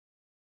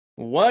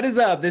What is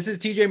up? This is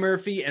TJ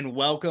Murphy, and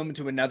welcome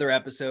to another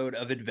episode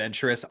of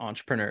Adventurous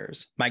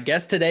Entrepreneurs. My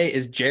guest today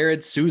is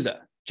Jarrod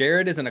Souza.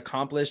 Jarrod is an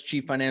accomplished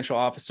chief financial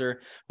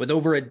officer with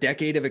over a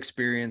decade of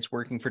experience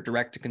working for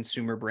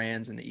direct-to-consumer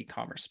brands in the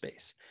e-commerce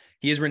space.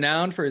 He is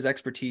renowned for his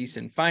expertise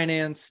in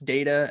finance,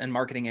 data, and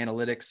marketing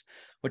analytics,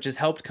 which has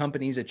helped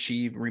companies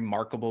achieve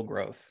remarkable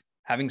growth.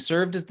 Having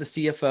served as the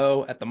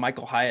CFO at the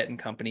Michael Hyatt &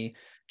 Company,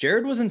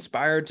 Jarrod was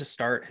inspired to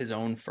start his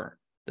own firm,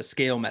 The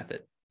Scale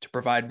Method, to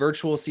provide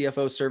virtual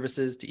CFO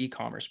services to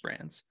e-commerce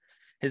brands.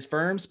 His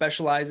firm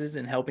specializes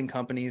in helping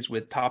companies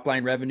with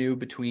top-line revenue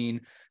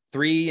between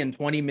 3 and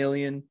 20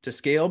 million to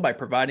scale by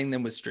providing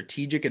them with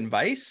strategic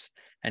advice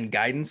and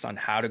guidance on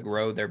how to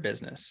grow their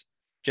business.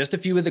 Just a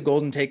few of the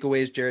golden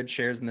takeaways Jarrod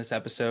shares in this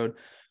episode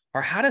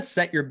are how to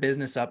set your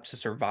business up to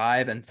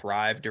survive and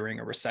thrive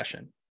during a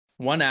recession.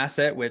 One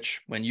asset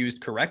which, when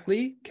used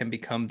correctly, can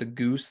become the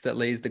goose that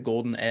lays the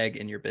golden egg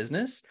in your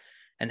business,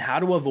 and how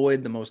to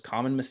avoid the most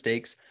common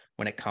mistakes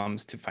when it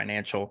comes to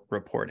financial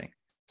reporting.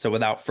 So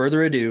without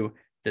further ado,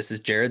 this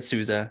is Jarrod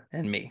Souza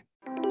and me.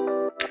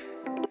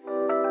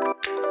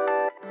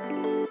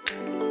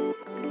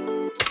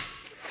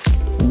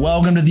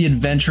 Welcome to the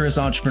Adventurous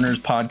Entrepreneurs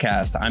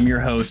Podcast. I'm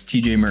your host,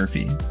 TJ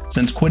Murphy.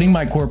 Since quitting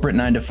my corporate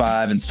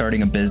 9-to-5 and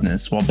starting a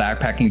business while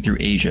backpacking through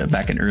Asia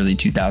back in early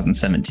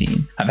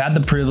 2017, I've had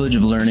the privilege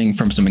of learning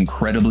from some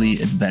incredibly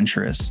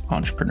adventurous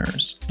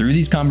entrepreneurs. Through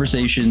these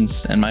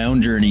conversations and my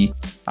own journey,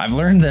 I've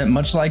learned that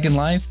much like in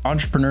life,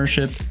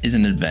 entrepreneurship is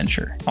an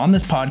adventure. On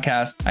this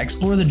podcast, I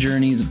explore the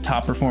journeys of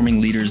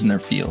top-performing leaders in their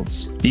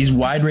fields. These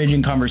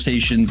wide-ranging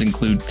conversations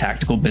include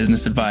tactical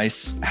business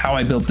advice, how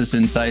I built this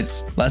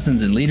insights,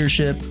 lessons in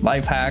leadership,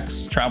 life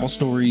hacks, travel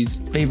stories,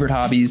 favorite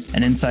hobbies,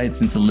 and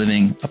insights into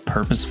living a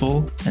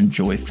purposeful and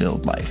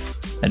joy-filled life.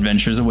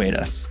 Adventures await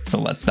us, so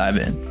let's dive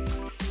in.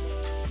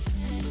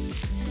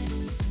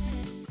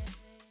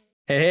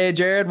 Hey,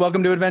 Jarrod,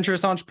 welcome to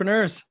Adventurous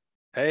Entrepreneurs.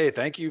 Hey,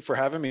 thank you for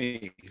having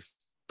me.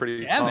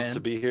 Pretty pumped to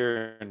be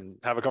here and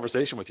have a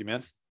conversation with you,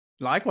 man.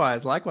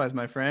 Likewise,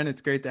 my friend.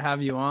 It's great to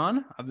have you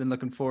on. I've been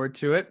looking forward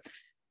to it.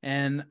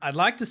 And I'd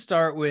like to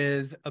start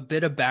with a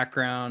bit of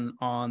background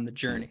on the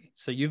journey.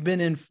 So you've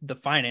been in the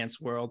finance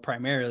world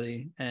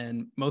primarily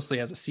and mostly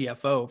as a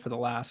CFO for the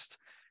last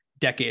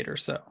decade or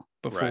so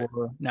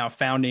before now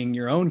founding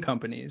your own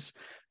companies.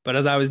 But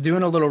as I was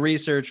doing a little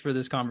research for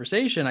this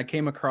conversation, I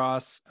came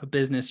across a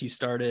business you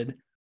started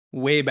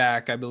way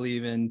back, I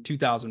believe in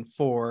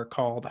 2004,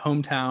 called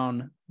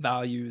Hometown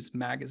Values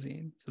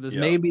Magazine. So this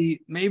may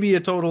be a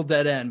total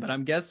dead end, but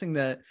I'm guessing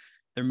that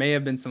there may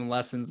have been some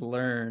lessons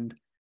learned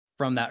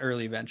from that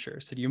early venture.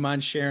 So do you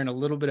mind sharing a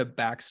little bit of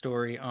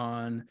backstory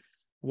on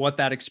what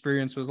that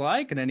experience was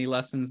like and any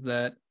lessons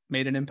that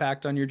made an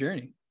impact on your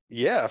journey?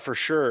 Yeah, for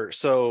sure.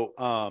 So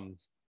I'm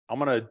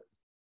going to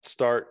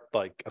start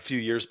like a few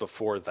years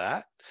before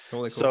that.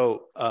 Totally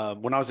cool. So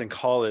when I was in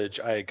college,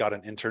 I got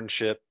an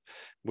internship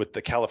with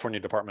the California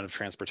Department of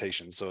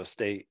Transportation, so a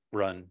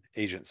state-run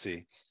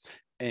agency.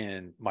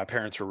 And my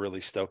parents were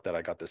really stoked that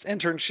I got this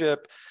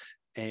internship.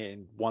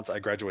 And once I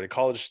graduated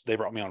college, they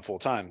brought me on full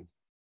time.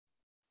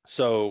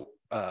 So,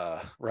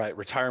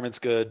 retirement's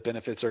good,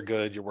 benefits are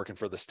good, you're working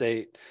for the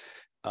state,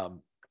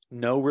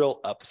 no real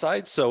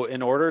upside. So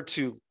in order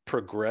to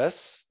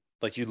progress,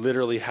 like you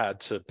literally had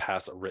to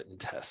pass a written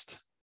test.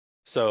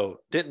 So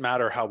didn't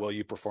matter how well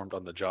you performed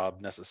on the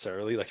job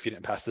necessarily. Like if you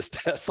didn't pass this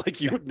test,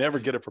 like you would never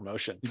get a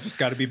promotion. You just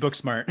got to be book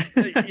smart.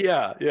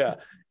 Yeah.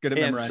 Good at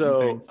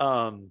memorizing things.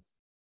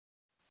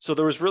 So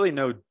there was really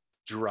no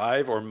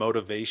drive or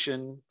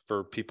motivation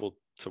for people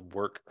to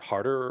work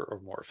harder or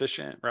more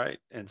efficient. Right.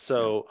 And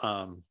so,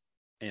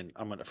 and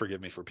I'm going to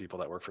forgive me for people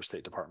that work for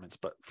state departments,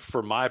 but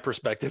from my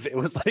perspective, it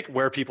was like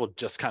where people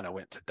just kind of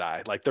went to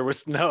die. Like there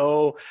was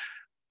no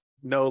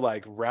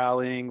like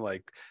rallying,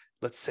 like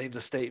let's save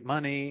the state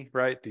money,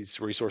 right? These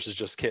resources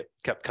just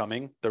kept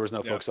coming. There was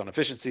no focus on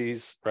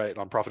efficiencies, right?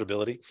 On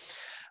profitability.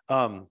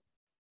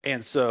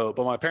 And so,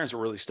 but my parents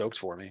were really stoked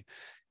for me.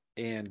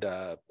 And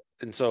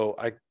so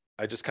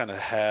I just kind of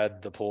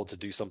had the pull to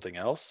do something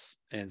else.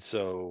 And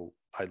so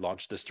I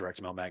launched this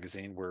direct mail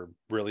magazine where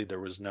really there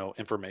was no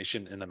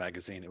information in the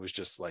magazine. It was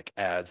just like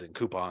ads and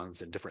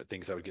coupons and different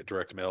things that would get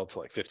direct mail to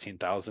like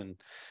 15,000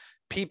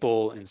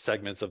 people in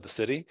segments of the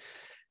city.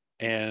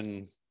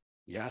 And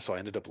yeah, so I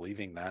ended up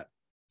leaving that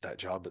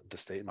job at the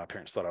state, and my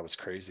parents thought I was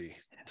crazy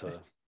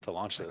to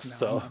launch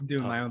this. No, I'm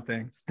doing my own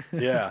thing.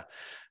 Yeah.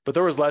 But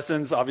there was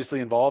lessons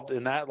obviously involved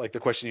in that. Like the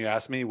question you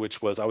asked me,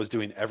 which was I was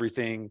doing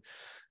everything,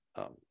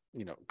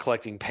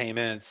 collecting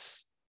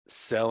payments,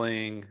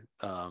 selling,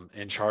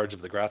 in charge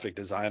of the graphic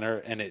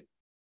designer. And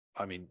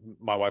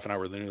my wife and I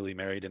were literally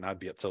married, and I'd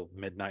be up till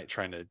midnight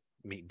trying to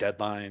meet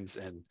deadlines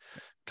and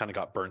kind of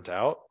got burnt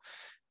out.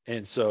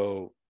 And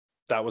so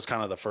that was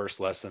kind of the first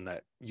lesson,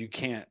 that you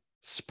can't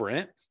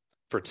sprint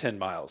for 10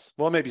 miles.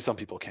 Well, maybe some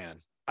people can.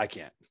 I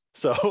can't.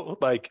 So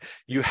like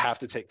you have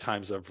to take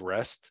times of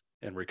rest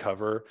and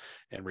recover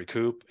and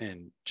recoup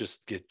and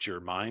just get your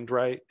mind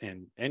right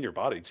and your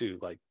body too.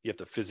 Like you have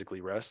to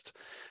physically rest.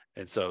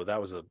 And so that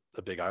was a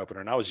big eye opener.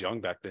 And I was young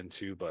back then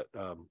too, but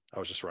I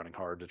was just running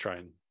hard to try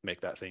and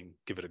make that thing,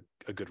 give it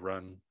a good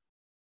run.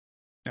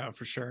 No,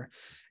 for sure.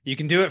 You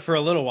can do it for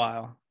a little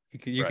while.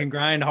 You can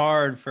grind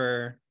hard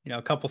for,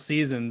 a couple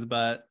seasons,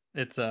 but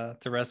it's a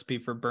recipe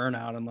for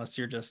burnout unless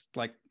you're just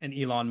like an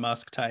Elon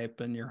Musk type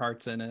and your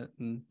heart's in it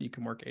and you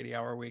can work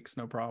 80-hour weeks,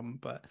 no problem.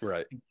 But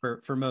right.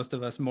 For most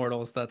of us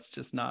mortals, that's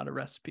just not a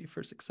recipe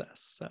for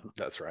success. So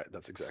that's right.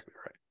 That's exactly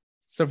right.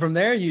 So from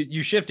there,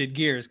 you shifted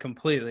gears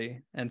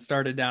completely and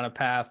started down a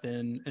path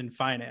in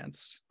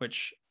finance,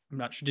 which I'm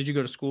not sure. Did you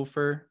go to school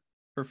for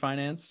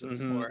finance?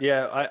 Mm-hmm.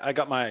 Yeah, I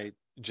got my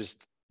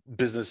just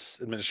business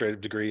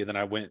administrative degree, and then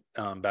I went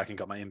back and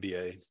got my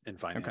MBA in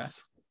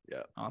finance. Okay.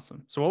 Yeah.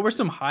 Awesome. So what were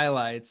some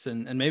highlights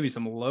and maybe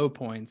some low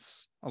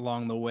points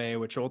along the way,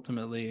 which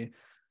ultimately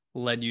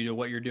led you to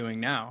what you're doing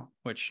now,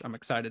 which I'm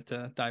excited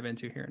to dive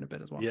into here in a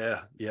bit as well.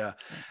 Yeah.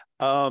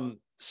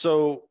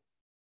 So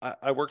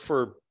I worked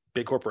for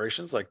big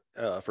corporations like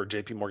for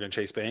JP Morgan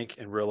Chase Bank,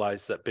 and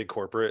realized that big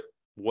corporate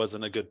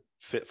wasn't a good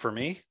fit for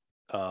me.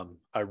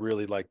 I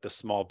really liked the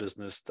small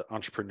business, the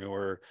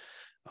entrepreneur,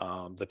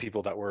 the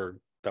people that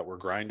were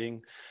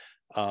grinding.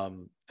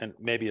 And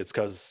maybe it's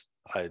because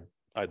I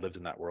lived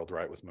in that world,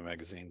 right, with my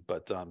magazine,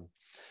 but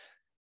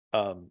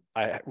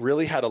I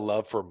really had a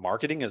love for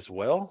marketing as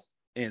well.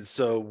 And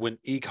so when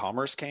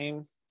e-commerce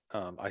came,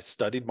 I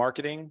studied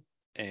marketing.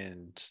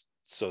 And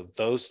so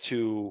those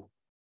two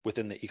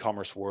within the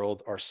e-commerce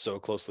world are so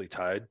closely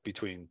tied,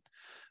 between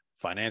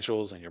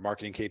financials and your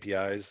marketing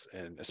KPIs.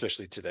 And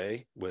especially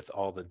today with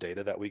all the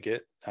data that we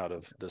get out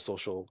of the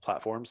social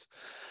platforms.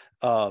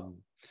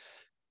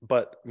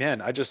 But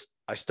man,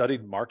 I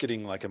studied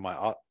marketing like in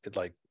my,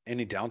 like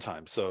any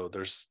downtime. So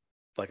there's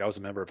like, I was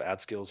a member of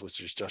Ad Skills,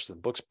 which is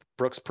Justin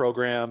Brooks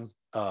program.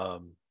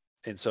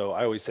 And so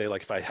I always say,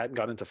 like, if I hadn't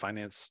gotten into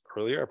finance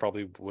earlier, I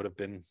probably would have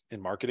been in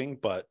marketing,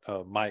 but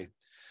my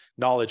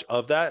knowledge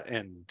of that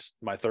and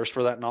my thirst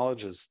for that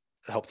knowledge has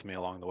helped me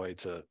along the way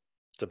to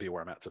be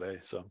where I'm at today.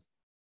 So.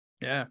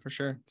 Yeah, for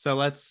sure. So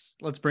let's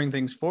bring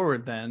things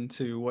forward then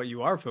to what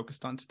you are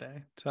focused on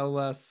today. Tell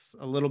us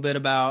a little bit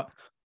about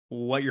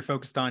what you're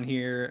focused on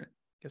here,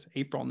 I guess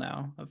April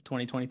now of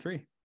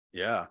 2023.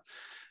 Yeah.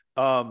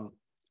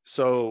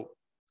 So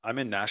I'm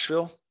in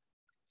Nashville.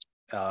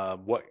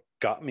 What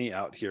got me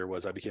out here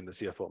was I became the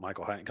CFO at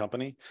Michael Hyatt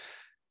Company.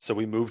 So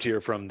we moved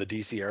here from the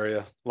DC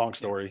area. Long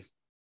story.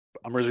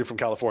 I'm originally from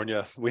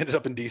California. We ended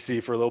up in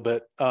DC for a little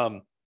bit.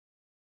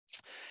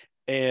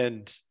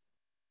 And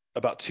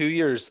about 2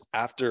 years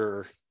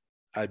after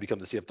I'd become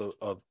the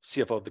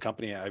CFO of the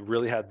company, I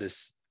really had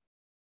this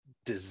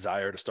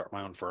desire to start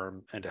my own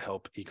firm and to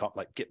help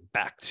like get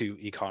back to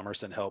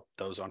e-commerce and help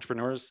those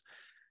entrepreneurs.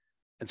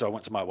 And so I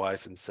went to my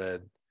wife and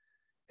said,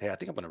 hey, I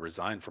think I'm going to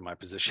resign from my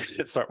position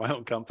and start my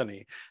own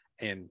company.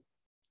 And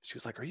she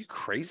was like, are you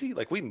crazy?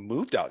 Like, we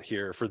moved out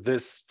here for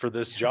this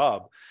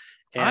job.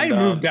 And I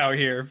moved out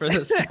here for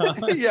this job.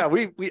 Yeah,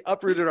 we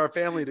uprooted our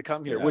family to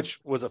come here, which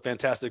was a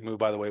fantastic move,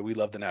 by the way. We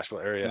love the Nashville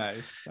area.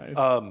 Nice.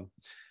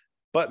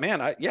 But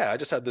man, I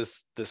just had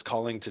this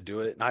calling to do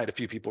it. And I had a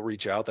few people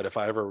reach out that if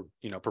I ever,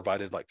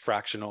 provided like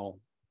fractional,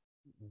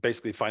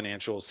 basically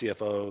financial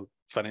CFO,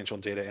 financial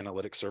and data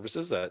analytics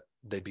services, that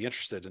they'd be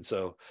interested. And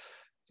so,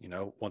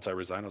 once I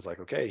resigned, I was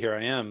like, okay, here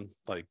I am.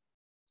 Like,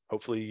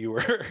 hopefully you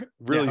were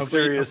really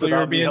serious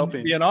about me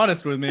helping. Being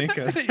honest with me.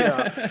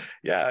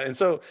 Yeah. And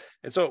so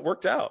it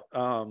worked out.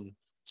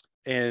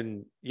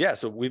 And yeah,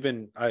 so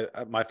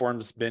my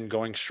firm's been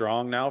going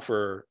strong now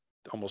for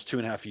almost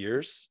 2.5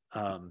 years.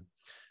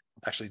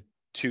 Actually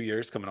 2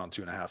 years, coming on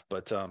 2.5,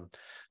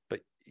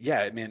 but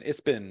yeah, man, it's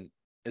been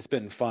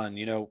fun.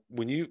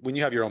 When you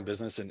have your own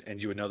business,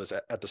 and you would know this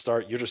at the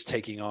start, you're just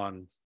taking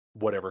on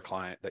whatever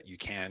client that you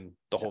can.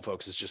 The whole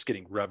focus is just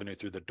getting revenue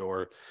through the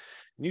door.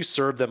 And you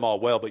serve them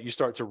all well, but you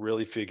start to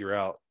really figure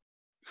out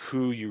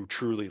who you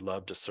truly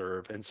love to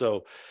serve. And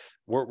so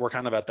we're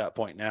kind of at that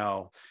point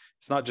now.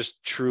 It's not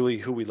just truly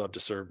who we love to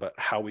serve, but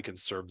how we can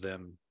serve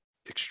them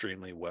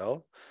extremely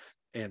well.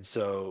 And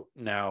so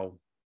now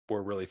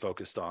we're really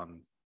focused on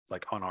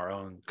our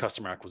own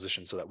customer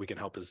acquisition so that we can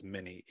help as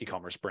many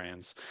e-commerce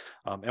brands.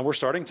 And we're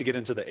starting to get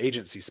into the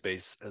agency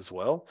space as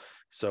well.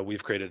 So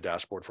we've created a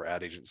dashboard for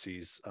ad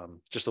agencies,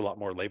 just a lot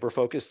more labor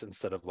focused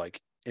instead of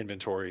like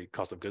inventory,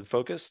 cost of goods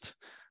focused.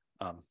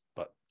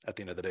 But at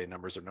the end of the day,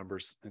 numbers are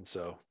numbers. And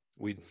so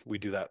we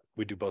do that.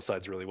 We do both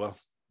sides really well.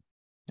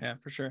 Yeah,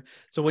 for sure.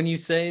 So when you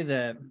say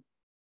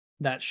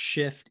that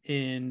shift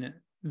in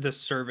the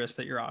service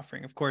that you're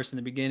offering, of course, in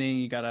the beginning,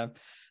 you got to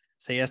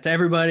say yes to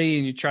everybody,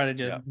 and you try to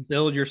just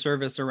build your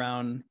service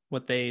around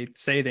what they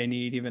say they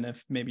need, even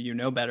if maybe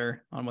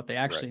better on what they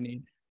actually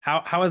need.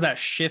 How has that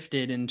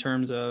shifted in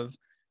terms of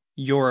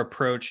your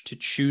approach to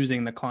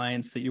choosing the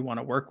clients that you want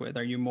to work with?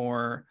 Are you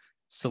more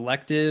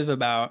selective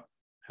about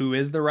who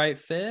is the right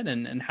fit,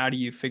 and how do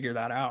you figure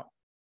that out?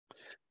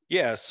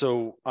 Yeah,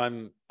 so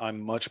I'm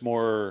much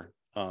more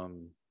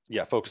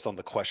focused on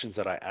the questions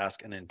that I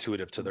ask and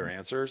intuitive to their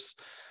answers,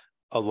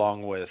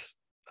 along with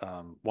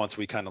once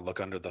we kind of look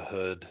under the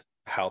hood,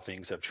 how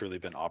things have truly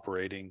been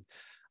operating.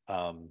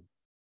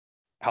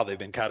 how they've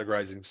been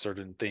categorizing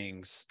certain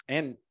things,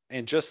 and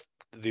just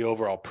the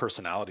overall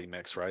personality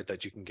mix, right,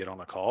 that you can get on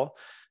a call.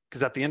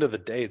 Because at the end of the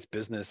day, it's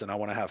business and I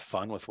want to have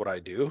fun with what I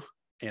do.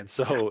 And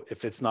so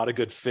if it's not a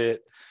good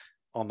fit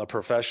on the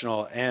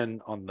professional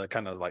and on the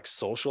kind of like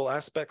social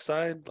aspect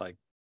side, like,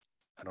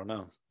 I don't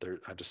know,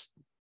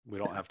 we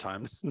don't have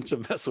time to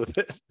mess with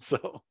it.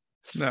 So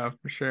No,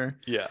 for sure.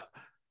 yeah.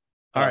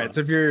 All right.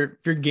 So if you're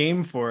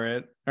game for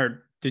it,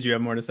 or did you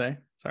have more to say?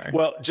 Sorry.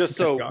 Well, just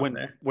so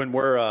when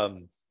we're,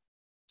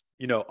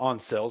 on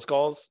sales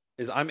calls,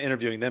 is I'm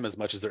interviewing them as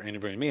much as they're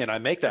interviewing me. And I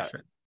make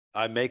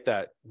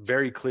that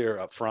very clear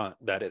up front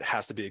that it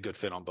has to be a good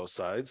fit on both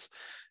sides,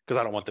 because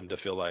I don't want them to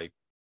feel like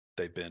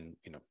they've been,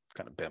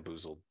 kind of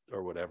bamboozled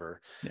or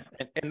whatever. Yeah.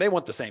 And they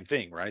want the same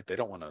thing, right? They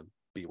don't want to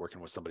be working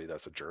with somebody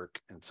that's a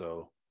jerk. And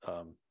so,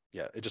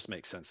 it just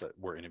makes sense that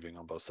we're interviewing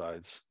on both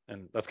sides.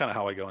 And that's kind of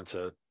how I go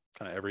into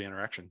kind of every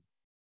interaction.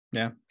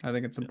 Yeah. I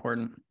think it's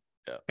important.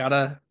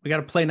 Yeah. We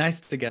gotta play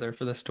nice together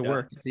for this to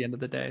work at the end of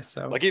the day.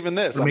 So like even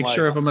this, I'm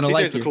sure if I'm gonna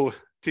like you.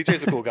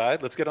 TJ's a cool guy.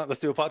 Let's do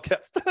a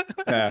podcast.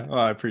 Yeah. Well,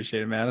 I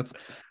appreciate it, man. It's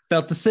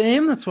felt the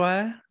same. That's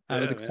why I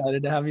was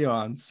excited to have you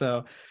on.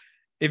 So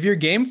if you're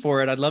game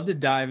for it, I'd love to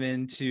dive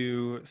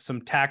into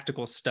some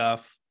tactical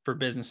stuff for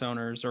business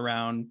owners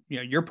around,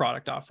 your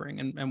product offering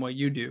and what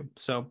you do.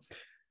 So,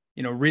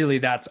 really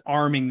that's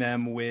arming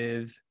them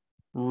with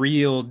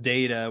real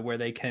data where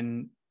they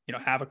can,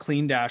 have a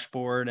clean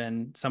dashboard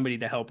and somebody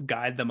to help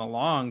guide them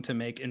along to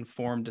make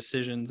informed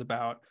decisions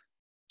about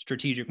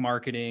strategic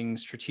marketing,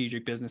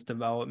 strategic business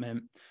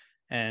development.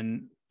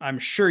 And I'm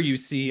sure you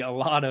see a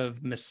lot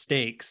of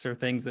mistakes or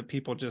things that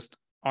people just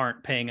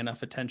aren't paying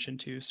enough attention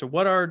to. So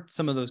what are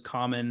some of those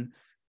common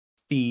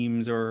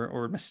themes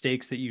or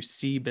mistakes that you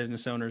see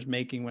business owners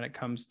making when it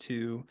comes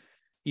to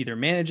either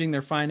managing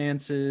their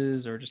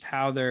finances or just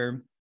how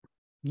they're,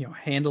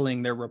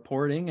 handling their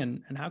reporting,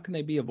 and how can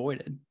they be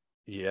avoided?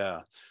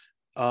 Yeah.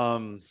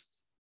 Man,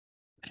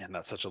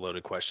 that's such a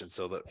loaded question.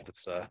 So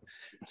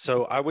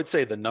I would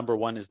say the number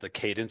one is the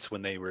cadence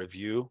when they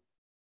review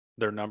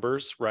their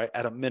numbers, right?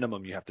 At a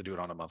minimum, you have to do it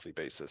on a monthly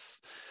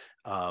basis.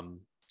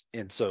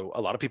 And so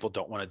a lot of people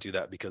don't want to do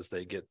that because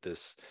they get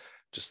this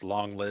just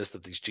long list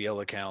of these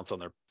GL accounts on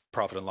their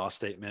profit and loss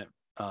statement.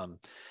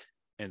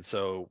 And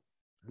so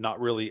not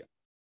really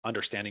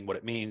understanding what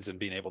it means and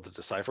being able to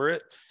decipher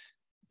it,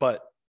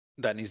 but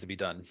that needs to be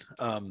done.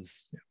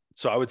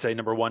 So I would say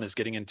number one is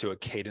getting into a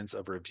cadence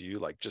of review,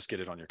 like just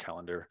get it on your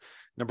calendar.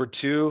 Number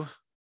two,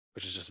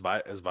 which is just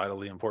as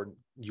vitally important,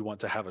 you want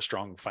to have a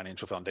strong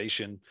financial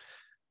foundation.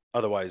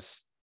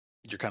 Otherwise,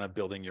 you're kind of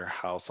building your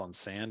house on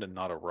sand and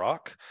not a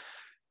rock.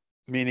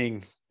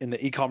 Meaning in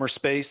the e-commerce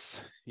space,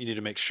 you need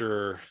to make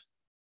sure,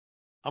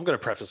 I'm going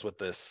to preface with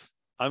this.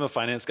 I'm a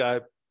finance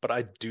guy, but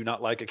I do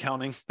not like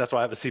accounting. That's why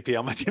I have a CPA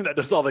on my team that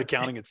does all the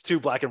accounting. It's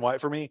too black and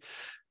white for me.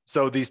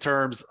 So these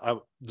terms, I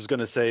was going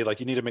to say, like,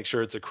 you need to make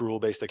sure it's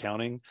accrual-based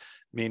accounting,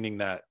 meaning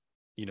that,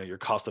 your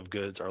cost of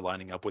goods are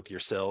lining up with your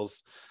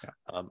sales.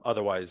 Yeah.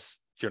 Otherwise,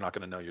 you're not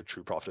going to know your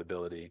true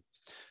profitability.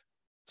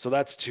 So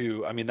that's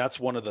two. I mean, that's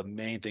one of the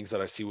main things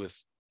that I see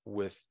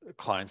with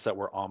clients that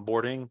we're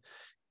onboarding,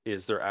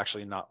 is they're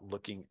actually not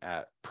looking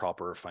at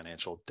proper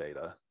financial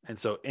data. And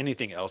so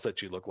anything else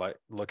that you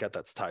look at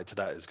that's tied to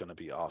that is going to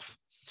be off.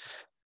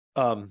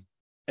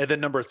 And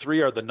then number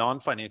three are the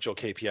non-financial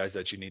KPIs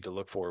that you need to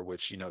look for,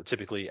 which,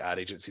 typically ad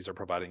agencies are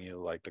providing you,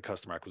 like the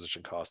customer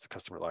acquisition cost, the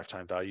customer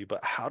lifetime value,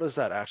 but how does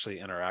that actually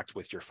interact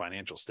with your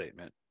financial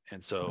statement?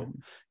 And so,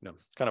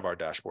 kind of our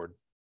dashboard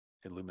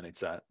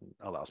illuminates that and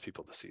allows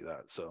people to see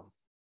that. So,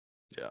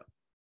 yeah.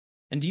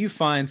 And do you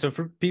find, so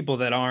for people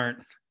that aren't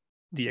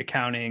the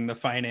accounting, the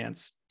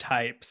finance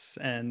types,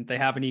 and they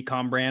have an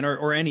e-com brand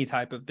or any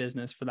type of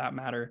business for that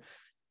matter,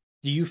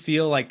 do you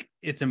feel like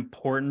it's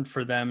important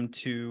for them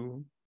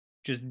to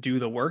just do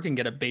the work and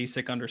get a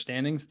basic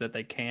understanding so that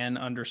they can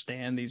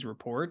understand these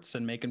reports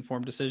and make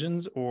informed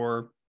decisions,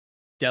 or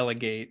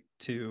delegate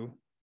to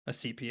a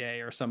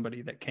CPA or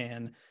somebody that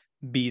can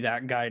be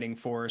that guiding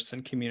force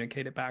and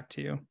communicate it back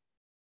to you?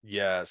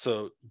 Yeah.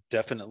 So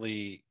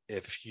definitely,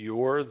 if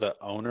you're the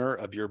owner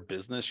of your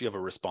business, you have a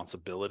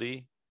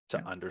responsibility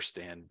to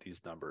understand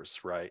these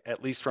numbers, right?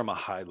 At least from a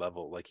high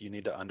level. Like, you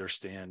need to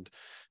understand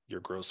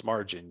your gross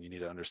margin. You need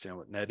to understand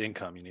what net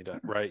income you need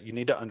to, right? You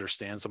need to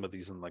understand some of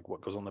these and like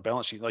what goes on the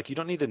balance sheet. Like, you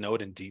don't need to know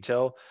it in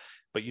detail,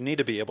 but you need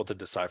to be able to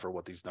decipher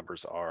what these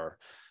numbers are.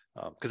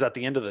 Because at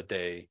the end of the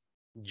day,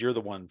 you're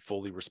the one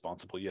fully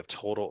responsible. You have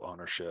total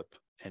ownership.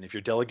 And if you're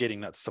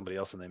delegating that to somebody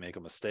else and they make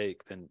a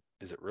mistake, then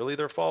is it really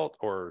their fault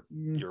or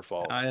your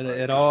fault?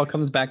 It all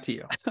comes back to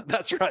you.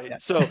 That's right. Yeah.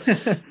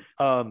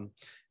 So,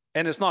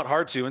 and it's not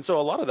hard to. And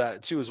so a lot of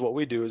that too is what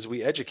we do is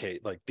we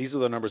educate, like, these are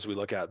the numbers we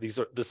look at.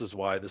 This is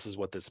why, this is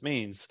what this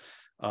means,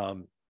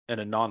 in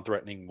a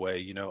non-threatening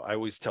way. I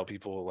always tell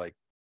people, like,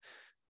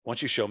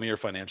 once you show me your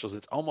financials,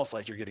 it's almost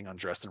like you're getting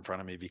undressed in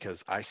front of me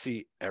because I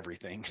see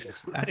everything.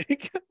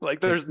 like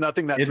there's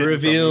nothing that's it hidden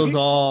reveals from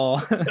me. all.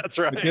 That's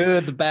right. The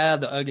good, the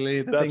bad, the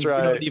ugly, the That's things you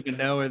don't right. even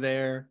know are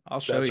there. I'll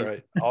show That's you.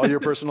 right. All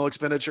your personal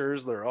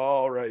expenditures, they're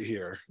all right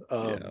here.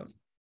 Yeah.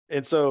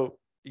 And so,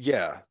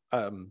 yeah,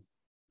 I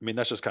mean,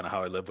 that's just kind of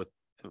how I live with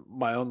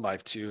my own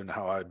life too. And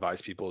how I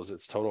advise people is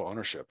it's total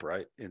ownership.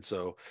 Right. And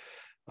so,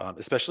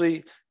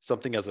 especially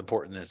something as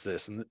important as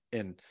this,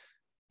 and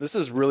this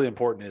is really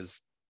important,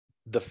 is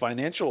the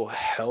financial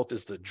health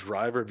is the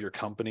driver of your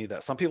company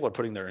that some people are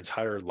putting their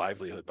entire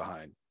livelihood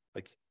behind.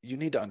 Like, you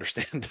need to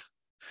understand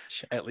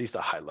at least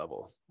a high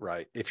level,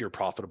 right? If you're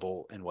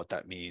profitable and what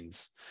that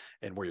means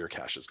and where your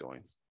cash is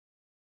going.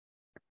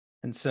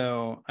 And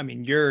so, I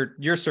mean,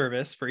 your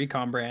service for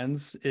e-com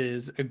brands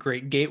is a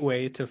great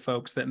gateway to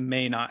folks that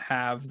may not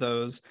have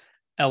those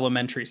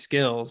elementary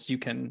skills. You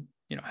can,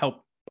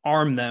 help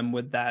arm them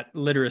with that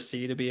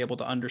literacy to be able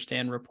to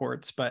understand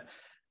reports. But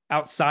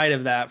outside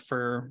of that,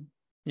 for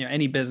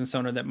any business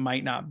owner that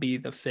might not be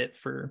the fit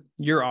for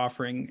your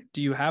offering,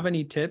 do you have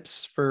any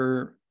tips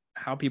for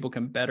how people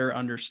can better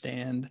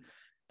understand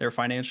their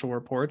financial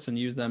reports and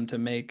use them to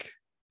make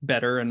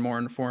better and more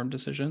informed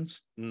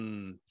decisions?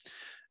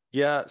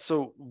 Yeah.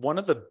 So one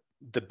of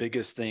the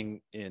biggest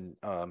thing in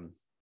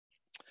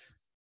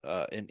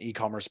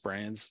e-commerce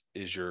brands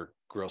is your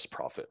gross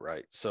profit,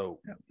 right? So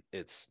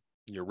it's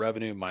your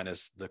revenue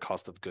minus the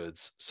cost of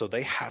goods. So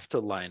they have to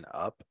line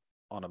up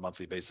on a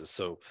monthly basis.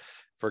 So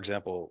for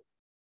example,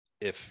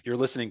 if you're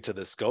listening to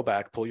this, go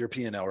back, pull your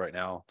P&L right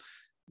now,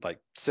 like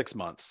 6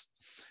 months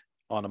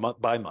on a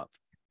month by month,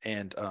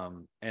 and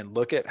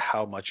look at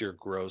how much your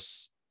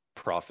gross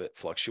profit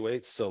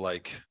fluctuates. So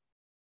like,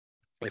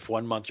 if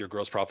 1 month your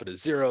gross profit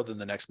is 0, then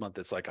the next month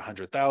it's like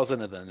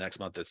 100,000, and then the next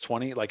month it's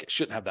 20. Like, it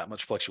shouldn't have that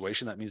much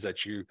fluctuation. That means that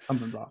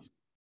something's off.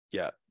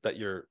 Yeah, that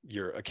your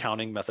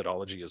accounting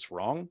methodology is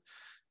wrong,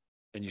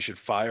 and you should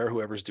fire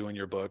whoever's doing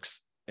your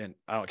books. And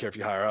I don't care if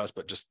you hire us,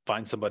 but just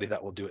find somebody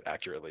that will do it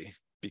accurately,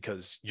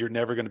 because you're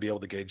never going to be able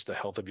to gauge the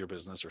health of your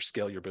business or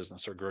scale your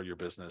business or grow your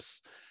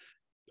business,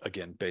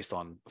 again, based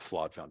on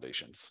flawed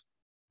foundations.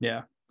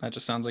 Yeah, that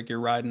just sounds like you're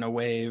riding a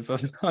wave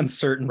of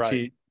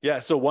uncertainty. Right. Yeah.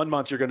 So 1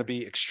 month you're going to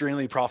be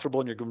extremely profitable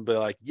and you're going to be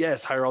like,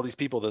 yes, hire all these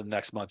people. Then the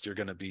next month you're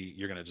going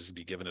to just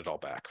be giving it all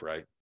back.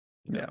 Right.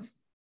 Yeah,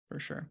 for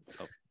sure.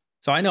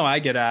 So I know I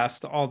get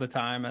asked all the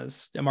time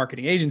as a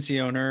marketing agency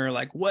owner,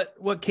 like what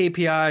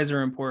KPIs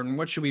are important?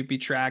 What should we be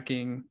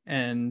tracking?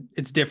 And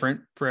it's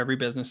different for every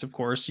business, of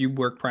course. You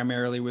work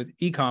primarily with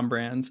e-com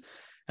brands.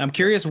 I'm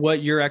curious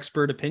what your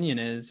expert opinion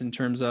is in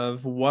terms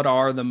of what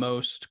are the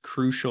most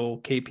crucial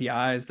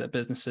KPIs that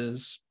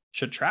businesses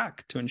should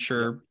track to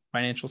ensure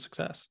financial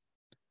success.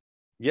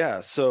 Yeah.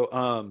 So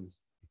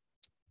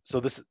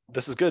this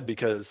is good,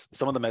 because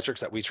some of the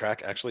metrics that we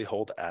track actually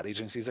hold ad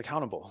agencies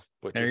accountable,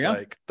 which is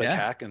like the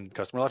CAC and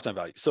customer lifetime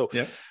value. So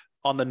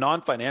on the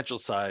non-financial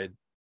side,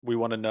 we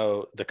want to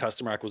know the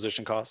customer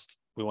acquisition cost.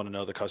 We want to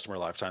know the customer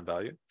lifetime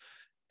value.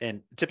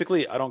 And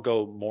typically I don't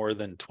go more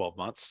than 12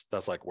 months.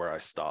 That's like where I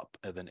stop.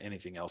 And then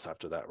anything else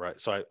after that.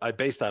 Right. So I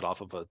base that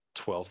off of a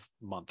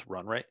 12-month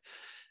run rate.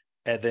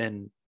 And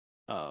then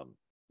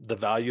the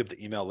value of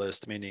the email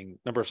list, meaning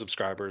number of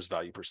subscribers,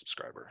 value per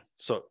subscriber.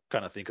 So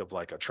kind of think of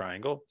like a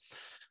triangle.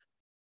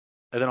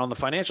 And then on the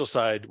financial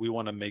side, we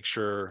want to make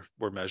sure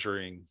we're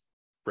measuring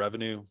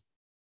revenue,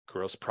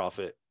 gross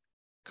profit,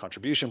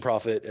 contribution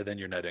profit, and then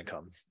your net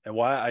income. And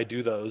why I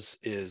do those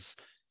is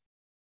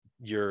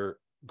your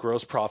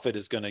gross profit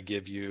is going to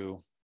give you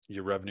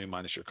your revenue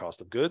minus your cost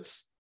of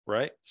goods,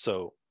 right?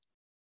 So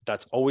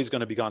that's always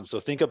going to be gone. So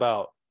think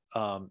about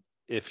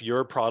if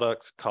your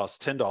product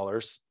costs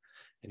 $10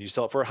 and you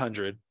sell it for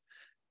 100,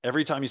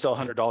 every time you sell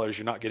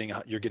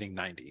 $100, you're getting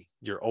 90.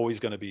 You're always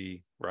going to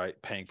be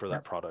paying for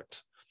that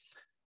product.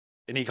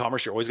 In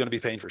e-commerce, you're always going to be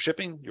paying for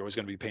shipping. You're always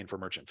going to be paying for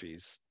merchant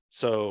fees.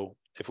 So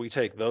if we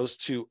take those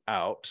two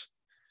out,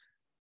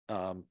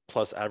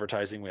 plus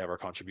advertising, we have our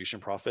contribution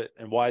profit.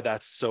 And why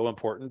that's so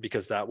important,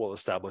 because that will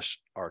establish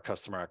our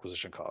customer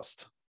acquisition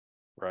cost,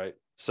 right?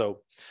 So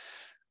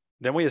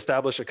then we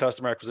establish a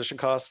customer acquisition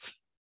cost,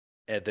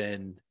 and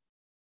then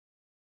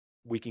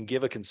we can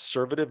give a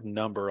conservative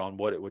number on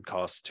what it would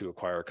cost to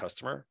acquire a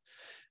customer.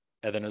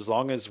 And then as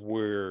long as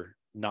we're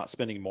not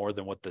spending more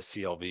than what the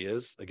CLV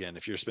is, again,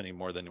 if you're spending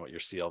more than what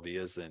your CLV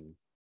is, then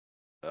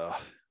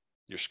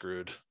you're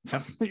screwed.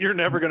 You're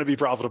never going to be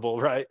profitable,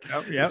 right?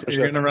 Yep.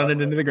 You're going to run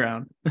it into the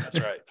ground. That's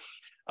right.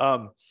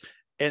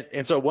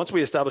 And so once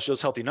we establish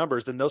those healthy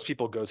numbers, then those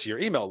people go to your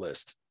email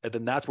list. And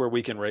then that's where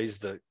we can raise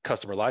the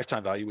customer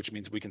lifetime value, which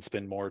means we can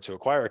spend more to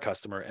acquire a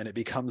customer. And it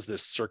becomes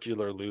this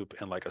circular loop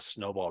and like a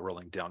snowball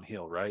rolling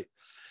downhill, right?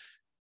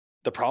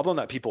 The problem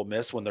that people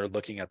miss when they're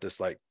looking at this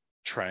like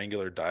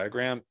triangular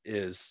diagram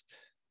is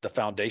the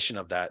foundation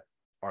of that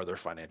are their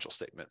financial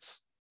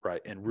statements,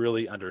 right? And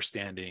really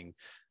understanding,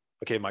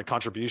 okay, my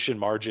contribution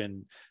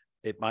margin,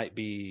 it might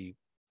be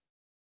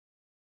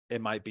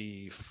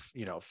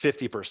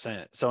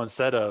 50%. So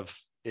instead of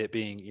it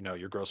being,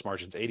 your gross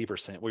margin's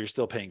 80%, well, you're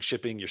still paying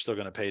shipping. You're still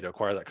going to pay to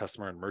acquire that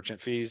customer and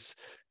merchant fees.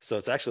 So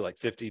it's actually like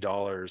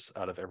 $50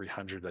 out of every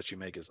 100 that you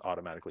make is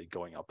automatically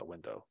going out the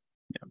window.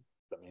 Yeah.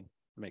 I mean,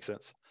 it makes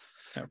sense.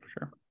 Yeah, for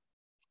sure.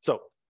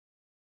 So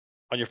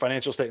on your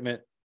financial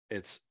statement,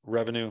 it's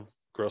revenue,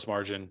 gross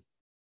margin,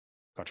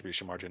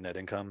 contribution margin, net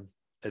income.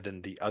 And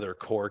then the other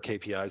core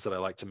KPIs that I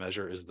like to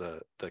measure is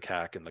the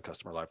CAC and the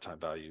customer lifetime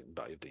value and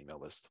value of the email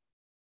list.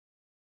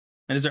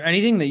 And is there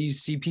anything that you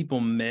see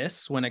people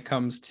miss when it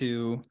comes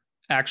to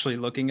actually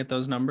looking at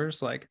those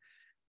numbers? Like,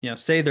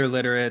 say they're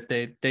literate,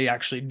 they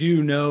actually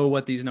do know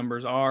what these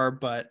numbers are,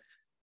 but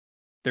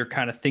they're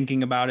kind of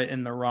thinking about it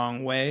in the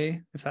wrong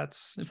way, if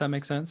that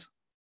makes sense.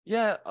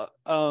 Yeah.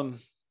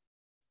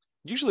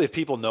 Usually if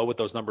people know what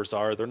those numbers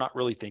are, they're not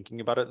really thinking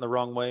about it in the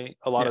wrong way.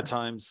 A lot of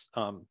times,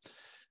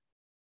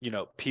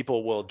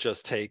 people will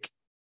just take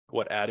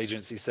what ad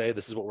agencies say,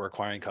 this is what we're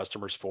acquiring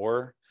customers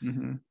for.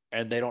 Mm-hmm.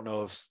 And they don't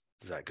know if,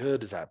 is that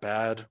good? Is that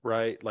bad?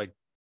 Right? Like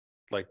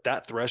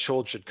that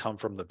threshold should come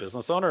from the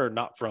business owner,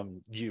 not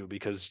from you,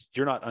 because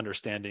you're not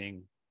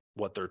understanding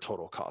what their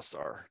total costs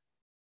are.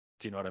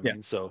 Do you know what I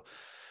mean? So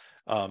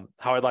how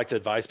I'd like to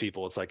advise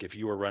people, it's like if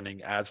you were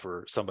running ads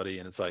for somebody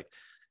and it's like,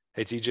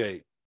 hey,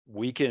 TJ,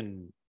 we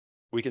can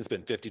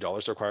spend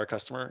 $50 to acquire a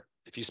customer.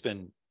 If you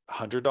spend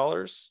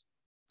 $100,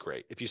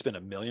 great. If you spend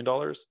 $1 million,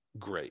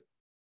 great.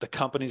 The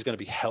company's going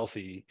to be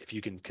healthy if you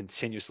can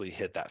continuously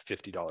hit that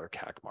 $50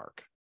 CAC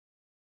mark.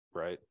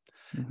 Right.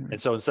 Mm-hmm.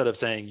 And so instead of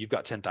saying you've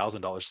got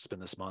 $10,000 to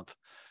spend this month,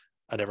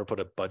 I never put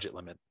a budget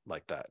limit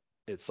like that.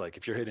 It's like,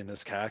 if you're hitting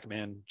this CAC,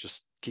 man,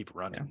 just keep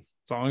running. Yeah.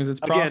 As long as it's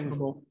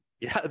profitable.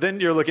 Then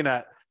you're looking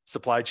at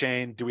supply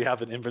chain. Do we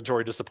have an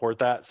inventory to support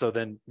that? So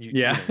then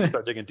you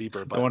start digging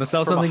deeper. But don't want to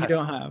sell something you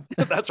don't have.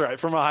 That's right.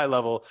 From a high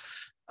level,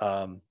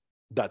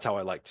 that's how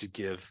I like to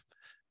give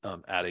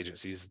ad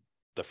agencies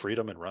the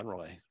freedom and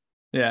runway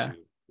to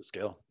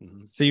scale.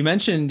 Mm-hmm. So you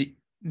mentioned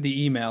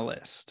the email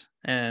list,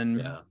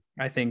 and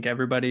I think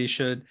everybody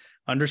should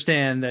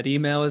understand that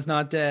email is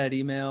not dead.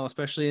 Email,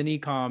 especially in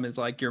e-com, is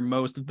like your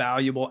most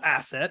valuable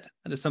asset.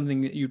 That is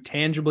something that you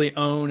tangibly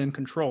own and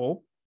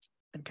control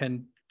and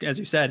can, as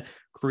you said,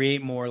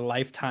 create more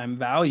lifetime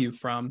value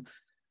from.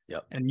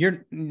 Yep. And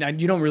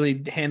you don't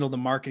really handle the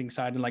marketing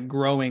side and like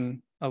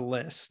growing a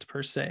list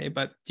per se,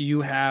 but do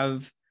you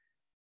have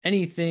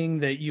anything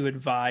that you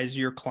advise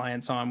your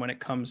clients on when it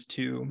comes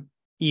to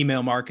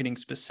email marketing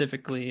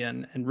specifically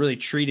and really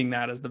treating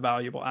that as the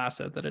valuable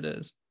asset that it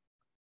is?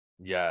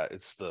 Yeah,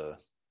 it's the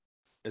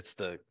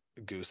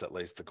goose that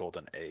lays the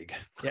golden egg.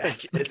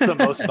 Yes. It's the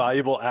most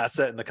valuable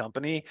asset in the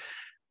company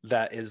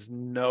that is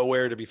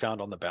nowhere to be found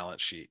on the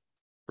balance sheet.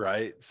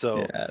 Right.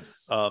 So,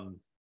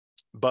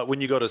 but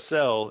when you go to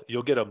sell,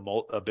 you'll get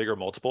a bigger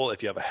multiple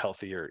if you have a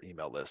healthier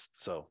email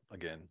list. So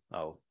again,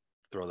 I'll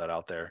throw that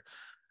out there.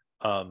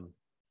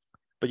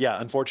 But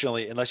yeah,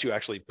 unfortunately, unless you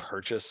actually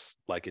purchase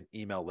like an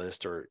email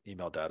list or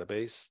email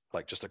database,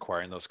 like just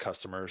acquiring those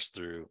customers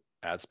through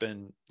ad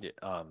spend,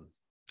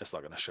 it's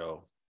not going to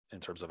show in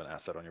terms of an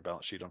asset on your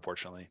balance sheet,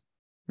 unfortunately.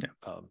 Yeah.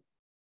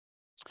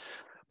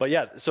 But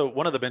yeah, so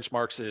one of the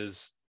benchmarks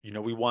is,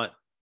 we want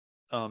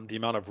the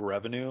amount of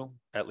revenue,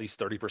 at least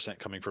 30%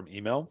 coming from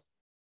email.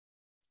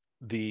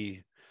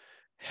 The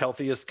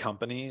healthiest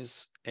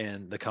companies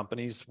and the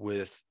companies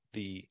with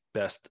the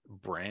best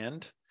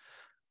brand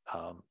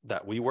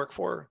that we work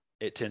for,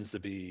 it tends to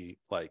be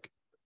like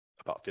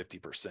about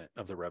 50%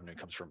 of the revenue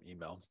comes from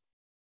email.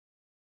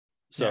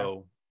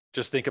 So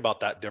just think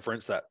about that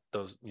difference, that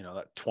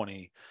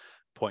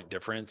 20-point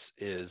difference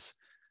is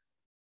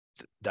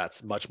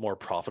that's much more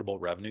profitable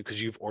revenue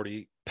because you've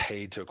already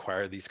paid to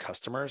acquire these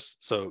customers.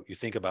 So you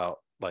think about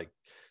like,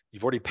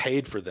 you've already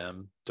paid for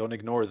them. Don't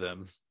ignore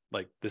them.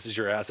 Like, this is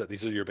your asset.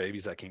 These are your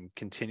babies that can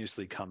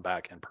continuously come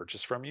back and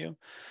purchase from you.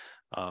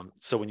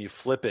 So when you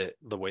flip it,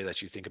 the way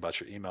that you think about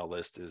your email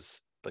list is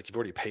like, you've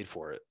already paid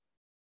for it,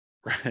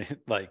 right?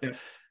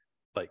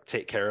 Like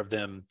take care of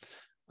them.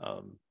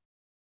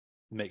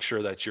 Make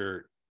sure that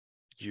you're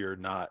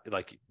not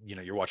like,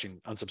 you're watching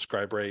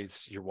unsubscribe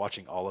rates, you're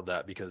watching all of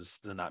that, because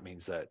then that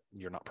means that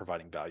you're not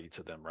providing value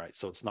to them. Right.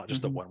 So it's not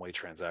just a one-way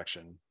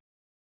transaction.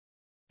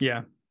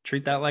 Yeah.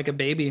 Treat that like a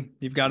baby.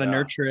 You've got to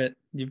nurture it.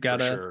 You've got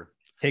to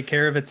take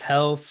care of its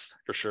health.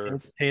 For sure.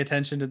 Pay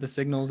attention to the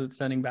signals it's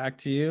sending back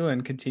to you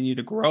and continue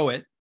to grow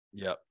it.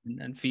 Yep.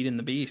 And feeding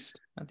the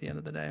beast at the end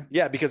of the day.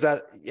 Yeah. Because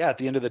at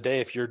the end of the day,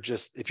 if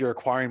you're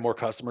acquiring more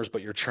customers,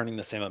 but you're churning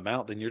the same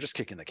amount, then you're just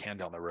kicking the can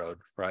down the road,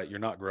 right? You're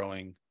not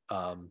growing.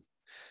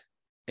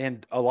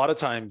 And a lot of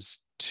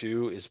times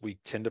too, is we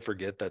tend to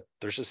forget that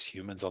there's just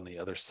humans on the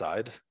other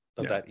side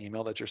of that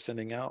email that you're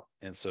sending out.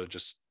 And so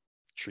just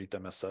treat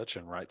them as such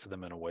and write to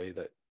them in a way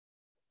that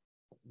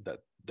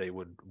they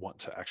would want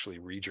to actually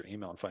read your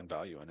email and find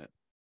value in it.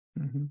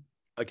 Mm-hmm.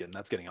 Again,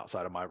 that's getting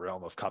outside of my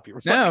realm of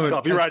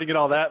copywriting and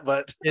all that,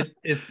 but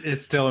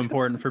it's still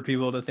important for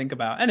people to think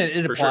about. And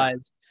it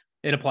applies.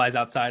 Sure. It applies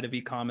outside of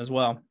e-com as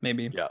well.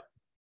 Maybe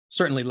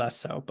certainly less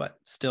so, but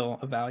still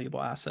a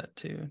valuable asset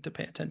to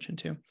pay attention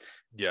to.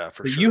 Yeah,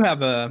 for but sure.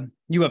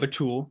 You have a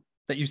tool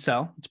that you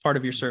sell. It's part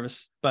of your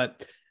service.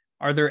 But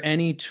are there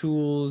any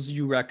tools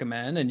you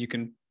recommend, and you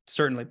can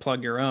certainly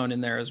plug your own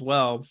in there as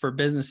well, for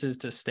businesses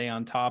to stay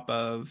on top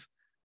of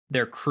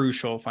their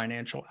crucial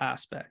financial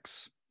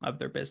aspects of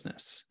their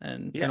business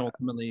and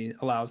ultimately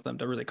allows them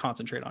to really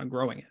concentrate on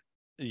growing it?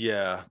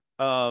 Yeah.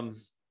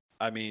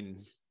 I mean,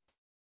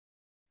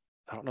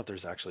 I don't know if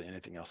there's actually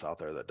anything else out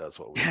there that does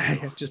what we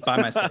do. Just buy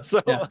my stuff.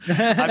 So,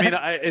 I mean,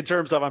 in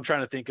terms of, I'm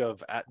trying to think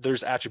of,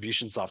 there's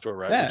attribution software,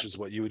 right? Yeah. Which is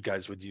what you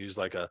guys would use,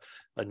 like a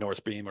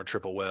Northbeam or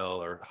Triple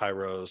Whale or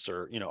Hyros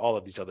or, all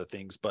of these other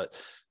things. But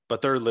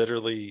they're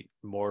literally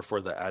more for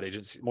the ad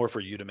agency, more for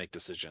you to make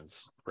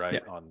decisions, right?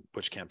 Yeah. On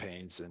which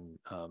campaigns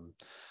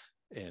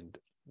and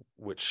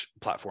which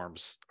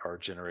platforms are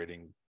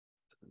generating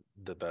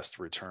the best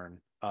return.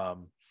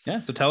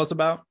 So tell us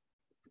about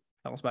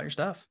your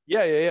stuff.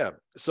 Yeah.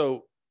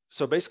 So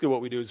basically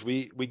what we do is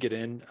we get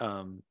in,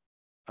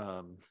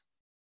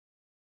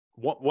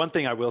 one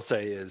thing I will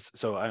say is,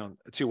 so I own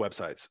 2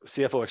 websites,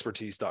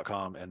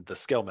 cfoexpertise.com and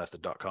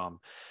thescalemethod.com.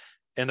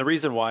 And the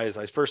reason why is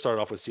I first started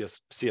off with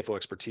CFO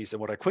expertise. And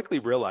what I quickly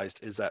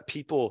realized is that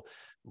people,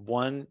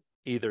 one,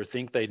 either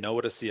think they know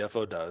what a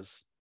CFO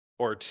does,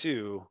 or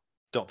 2,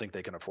 don't think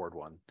they can afford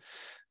one.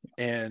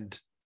 And,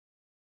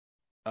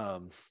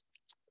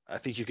 I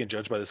think you can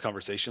judge by this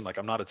conversation. Like,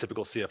 I'm not a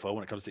typical CFO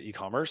when it comes to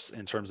e-commerce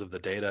in terms of the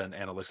data and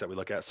analytics that we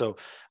look at. So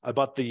I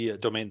bought the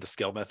domain, The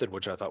Scale Method,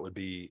 which I thought would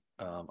be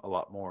a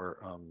lot more,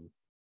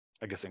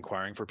 I guess,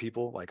 inquiring for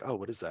people like, oh,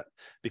 what is that?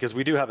 Because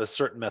we do have a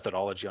certain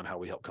methodology on how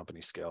we help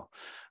companies scale.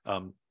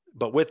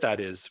 But with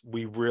that is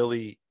we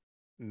really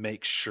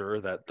make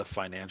sure that the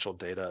financial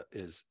data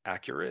is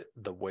accurate,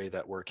 the way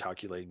that we're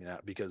calculating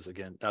that, because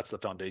again, that's the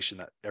foundation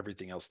that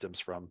everything else stems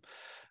from.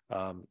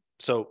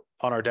 So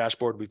on our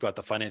dashboard, we've got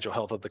the financial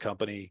health of the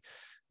company.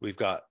 We've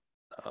got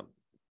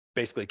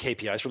basically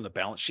KPIs from the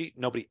balance sheet.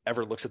 Nobody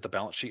ever looks at the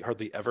balance sheet,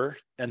 hardly ever.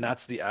 And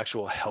that's the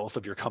actual health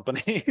of your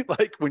company.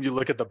 Like when you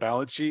look at the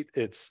balance sheet,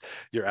 it's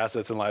your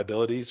assets and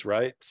liabilities,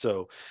 right?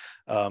 So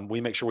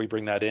we make sure we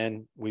bring that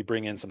in. We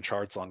bring in some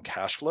charts on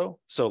cash flow.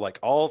 So like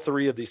all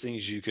 3 of these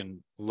things you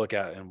can look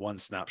at in one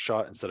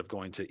snapshot instead of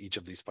going to each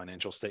of these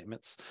financial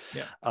statements.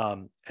 Yeah.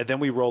 And then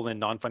we roll in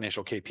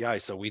non-financial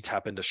KPIs. So we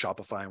tap into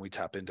Shopify and we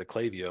tap into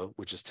Klaviyo,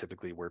 which is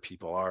typically where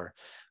people are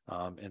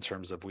in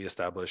terms of we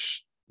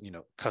establish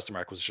customer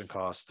acquisition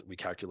cost. We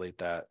calculate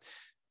that.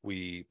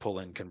 We pull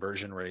in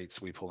conversion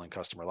rates. We pull in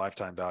customer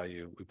lifetime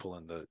value. We pull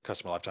in the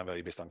customer lifetime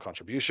value based on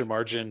contribution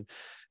margin.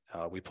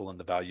 We pull in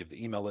the value of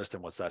the email list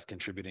and what's that's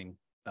contributing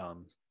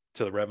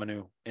to the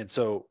revenue. And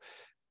so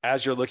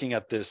as you're looking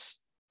at this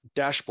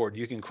dashboard,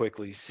 you can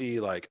quickly see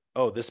like,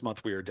 oh, this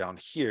month we are down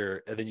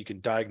here. And then you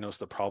can diagnose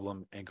the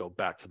problem and go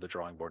back to the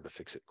drawing board to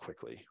fix it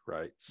quickly.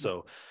 Right.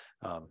 So,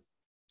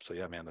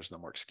 yeah, man, there's no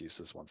more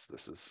excuses once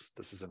this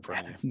is in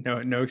front of you.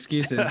 No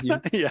excuses.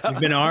 You've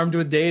been armed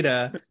with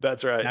data.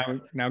 That's right.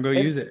 Now go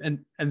use it.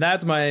 And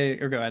that's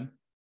or go ahead.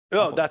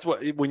 Oh, that's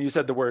what, when you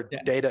said the word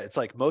data, it's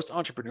like most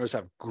entrepreneurs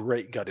have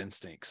great gut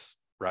instincts,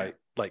 right?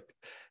 Yeah. Like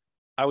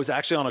I was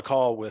actually on a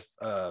call with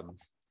a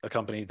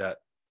company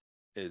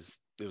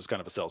it was kind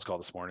of a sales call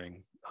this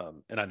morning.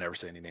 And I never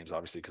say any names,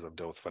 obviously, because I'm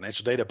dealing with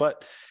financial data,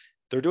 but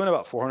they're doing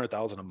about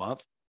 400,000 a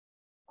month.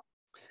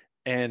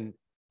 And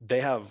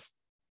they have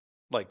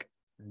like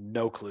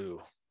no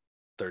clue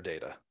their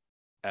data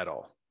at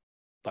all.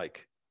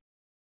 Like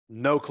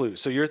no clue.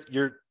 So we have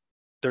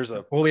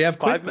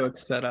QuickBooks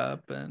set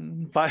up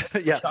and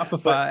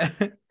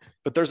Shopify.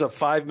 But there's a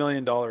 $5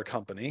 million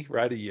company,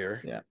 right? A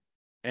year. Yeah.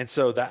 And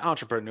so that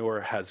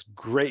entrepreneur has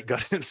great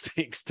gut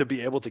instincts to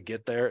be able to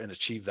get there and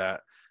achieve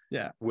that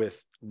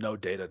with no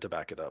data to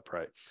back it up.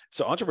 Right.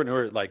 So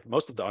like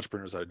most of the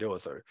entrepreneurs that I deal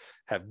with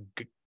have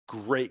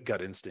great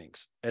gut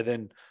instincts. And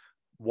then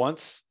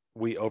once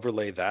we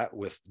overlay that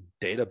with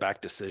data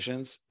backed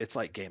decisions, it's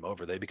like game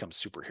over. They become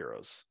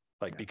superheroes.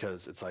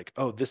 Because it's like,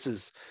 oh,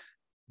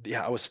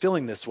 I was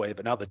feeling this way,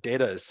 but now the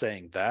data is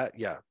saying that,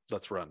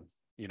 let's run.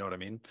 You know what I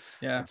mean?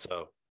 Yeah. And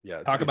so,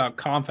 talk about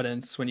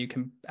confidence when you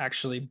can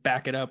actually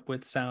back it up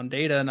with sound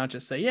data, not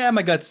just say,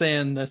 my gut's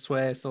saying this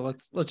way. So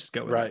let's just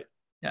go with it.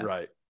 Yeah.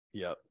 Right.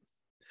 Yep.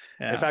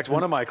 Yeah. In fact,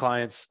 one of my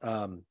clients,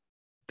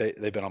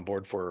 they've been on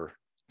board for,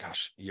 a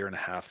year and a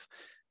half.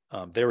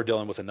 They were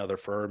dealing with another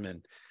firm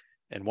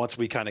and once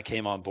we kind of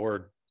came on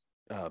board,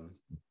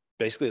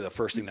 basically the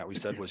first thing that we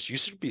said was you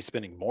should be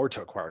spending more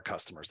to acquire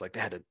customers. Like they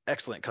had an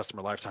excellent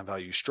customer lifetime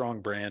value,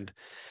 strong brand.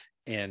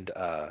 And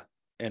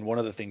one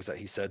of the things that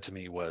he said to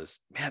me was,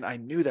 man, I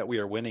knew that we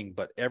were winning,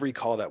 but every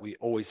call that we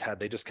always had,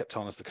 they just kept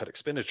telling us to cut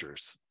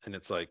expenditures. And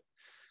it's like,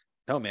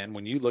 no, man,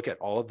 when you look at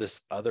all of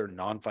this other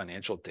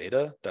non-financial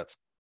data that's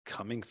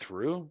coming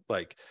through,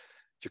 like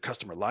your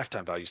customer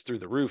lifetime value is through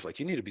the roof,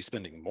 like you need to be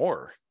spending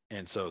more.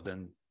 And so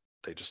then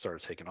they just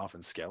started taking off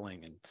and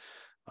scaling and,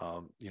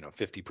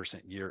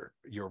 50%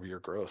 year-over-year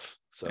growth.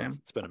 So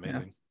it's been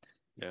amazing.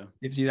 Yeah.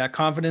 Gives you that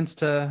confidence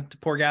to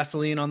pour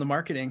gasoline on the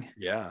marketing.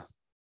 Yeah,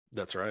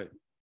 that's right.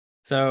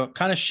 So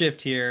kind of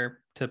shift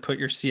here to put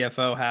your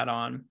CFO hat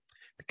on,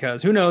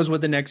 because who knows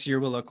what the next year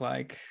will look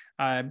like.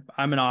 I'm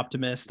an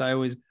optimist. I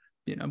always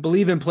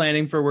believe in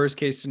planning for worst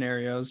case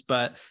scenarios,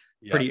 but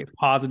pretty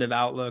positive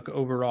outlook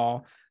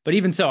overall. But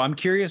even so, I'm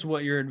curious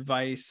what your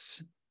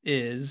advice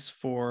is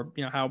for,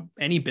 how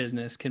any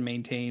business can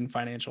maintain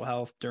financial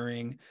health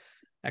during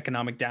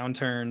economic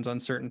downturns,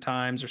 uncertain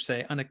times, or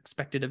say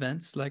unexpected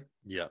events like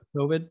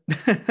COVID.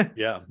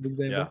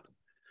 Example.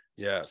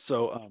 Yeah.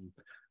 So,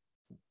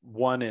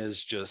 one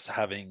is just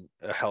having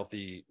a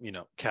healthy,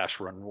 cash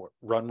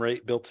run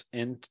rate built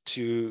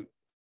into,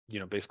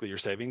 basically your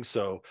savings.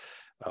 So,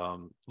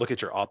 look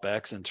at your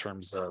OpEx in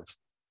terms of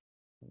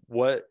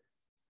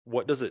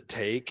what does it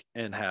take,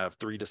 and have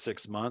 3 to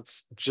 6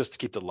 months just to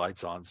keep the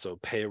lights on. So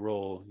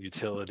payroll,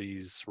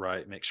 utilities,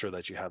 right? Make sure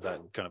that you have that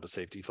in kind of a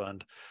safety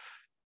fund.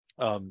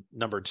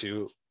 Number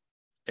two,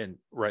 and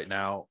right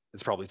now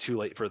it's probably too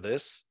late for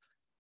this,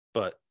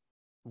 but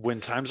when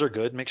times are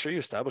good, make sure you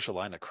establish a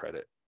line of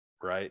credit,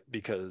 right?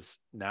 Because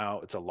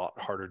now it's a lot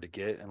harder to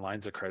get, and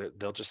lines of credit,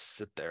 they'll just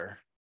sit there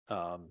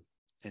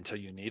until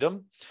you need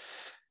them.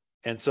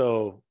 And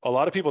so a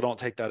lot of people don't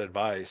take that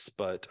advice,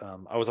 but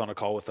I was on a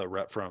call with a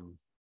rep from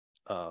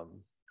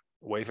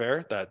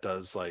Wayfair that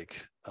does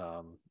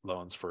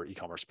loans for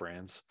e-commerce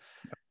brands.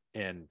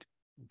 And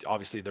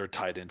obviously they're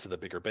tied into the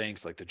bigger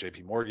banks like the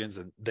JP Morgans,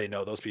 and they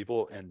know those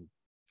people, and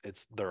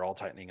they're all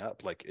tightening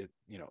up.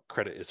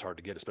 Credit is hard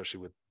to get,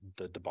 especially with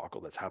the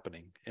debacle that's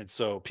happening. And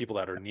so people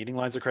that are needing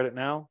lines of credit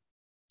now,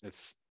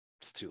 it's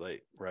too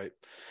late. Right.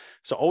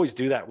 So always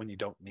do that when you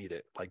don't need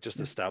it. Just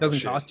establish it.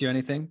 Doesn't cost you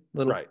anything.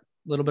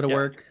 Little bit of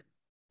work.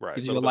 Right.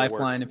 Gives you a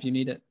lifeline if you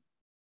need it.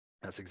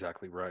 That's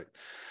exactly right.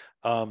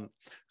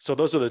 So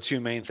those are the two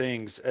main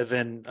things. And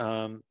then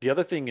the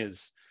other thing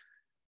is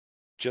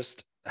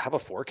just have a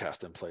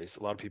forecast in place.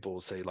 A lot of people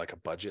will say a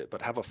budget,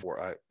 but have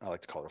I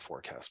like to call it a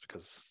forecast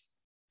because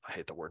I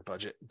hate the word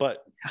budget,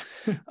 but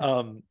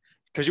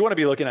because you want to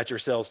be looking at your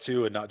sales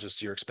too, and not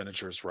just your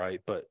expenditures, right?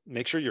 But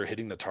make sure you're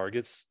hitting the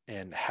targets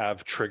and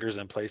have triggers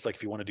in place. Like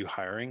if you want to do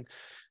hiring.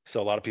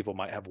 So a lot of people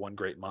might have one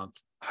great month,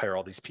 hire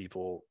all these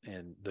people,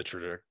 and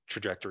the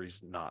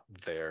trajectory's not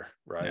there,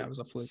 right? Yeah, it was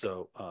a fluke.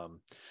 So,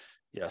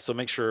 so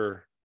make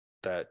sure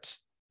that,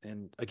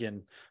 and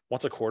again,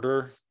 once a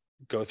quarter,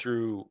 go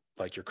through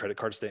your credit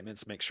card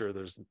statements, make sure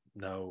there's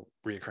no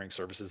reoccurring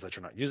services that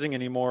you're not using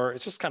anymore.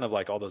 It's just kind of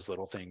all those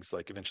little things,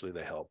 eventually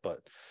they help,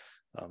 but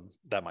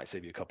that might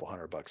save you a couple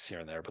 $100 here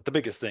and there. But the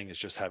biggest thing is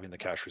just having the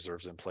cash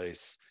reserves in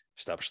place,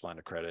 establish line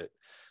of credit,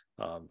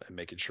 and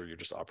making sure you're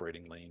just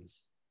operating lean.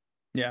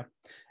 Yeah.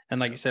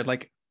 And like you said,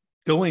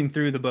 going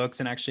through the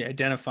books and actually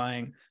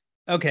identifying,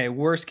 okay,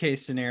 worst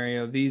case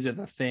scenario, these are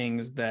the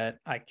things that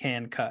I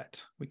can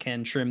cut. We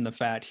can trim the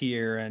fat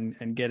here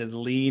and get as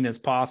lean as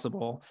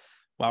possible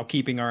while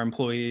keeping our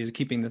employees,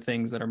 keeping the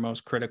things that are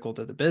most critical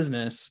to the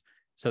business,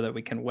 so that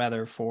we can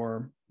weather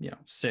for,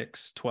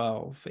 6,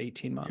 12,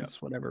 18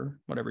 months, whatever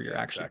you're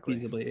actually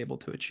feasibly able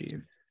to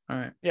achieve. All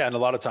right. Yeah. And a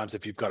lot of times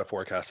if you've got a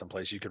forecast in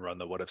place, you can run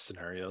the what if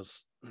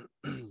scenarios,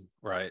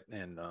 right?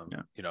 And,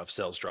 if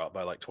sales drop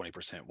by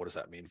 20%, what does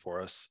that mean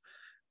for us?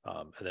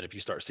 And then if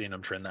you start seeing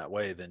them trend that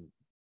way, then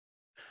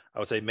I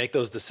would say make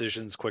those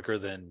decisions quicker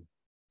than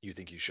you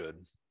think you should,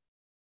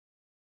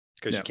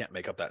 because you can't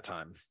make up that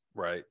time,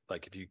 right?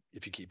 If you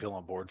keep Bill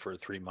on board for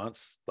 3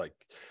 months,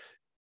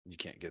 you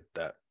can't get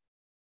that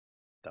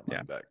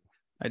money back.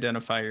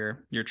 Identify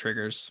your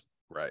triggers,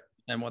 right?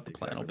 And what the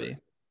plan will be.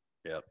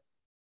 Yep.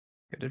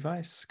 Good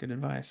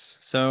advice.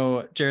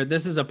 So, Jarrod,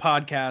 this is a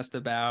podcast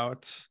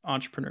about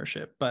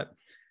entrepreneurship, but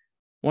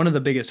one of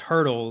the biggest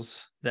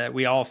hurdles that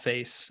we all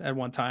face at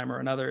one time or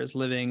another is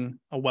living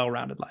a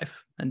well-rounded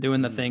life and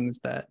doing the things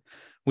that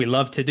we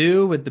love to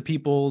do with the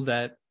people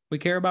that we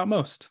care about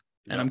most.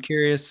 And I'm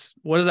curious,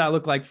 what does that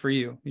look like for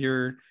you?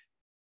 You're,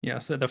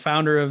 so the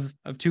founder of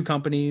 2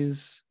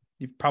 companies,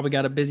 you've probably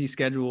got a busy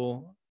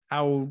schedule.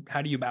 How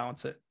do you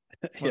balance it?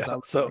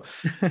 So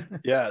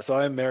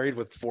I'm married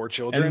with 4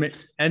 children,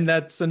 and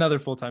that's another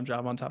full-time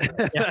job on top of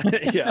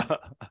that.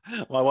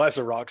 My wife's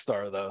a rock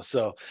star though.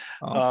 So,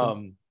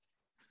 awesome.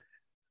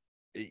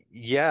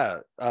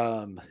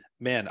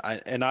 Man,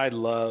 I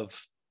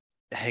love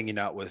hanging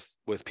out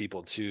with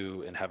people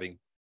too, and having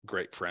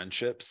great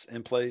friendships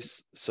in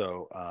place.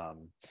 So,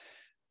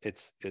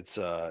 it's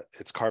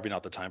carving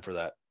out the time for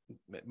that.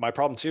 My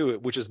problem too,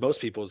 which is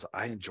most people, is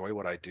I enjoy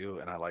what I do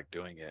and I like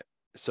doing it.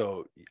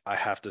 So I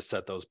have to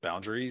set those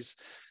boundaries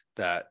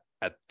that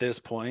at this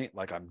point,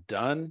 I'm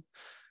done,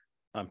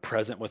 I'm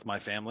present with my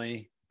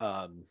family.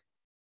 And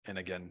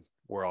again,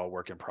 we're all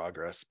work in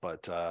progress,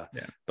 but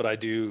I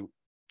do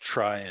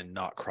try and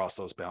not cross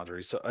those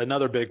boundaries. So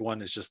another big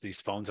one is just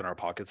these phones in our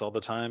pockets all the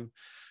time.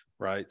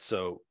 Right.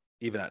 So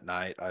even at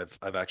night,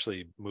 I've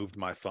actually moved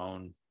my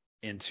phone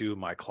into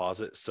my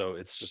closet. So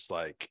it's just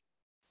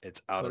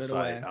it's out of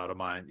sight, out of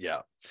mind. Yeah.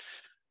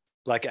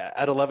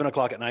 At 11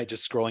 o'clock at night,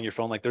 just scrolling your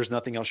phone, there's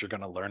nothing else you're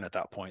going to learn at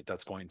that point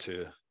that's going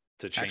to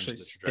change actually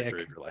the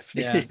trajectory of your life.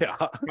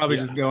 Probably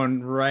just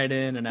going right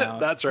in and out.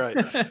 That's right.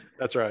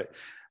 That's right.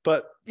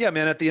 But yeah,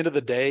 man, at the end of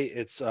the day,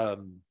 it's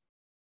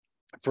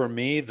for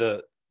me,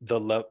 the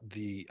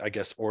I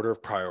guess order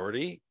of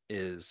priority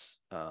is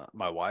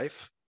my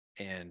wife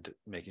and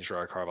making sure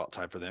I carve out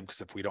time for them.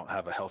 Because if we don't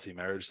have a healthy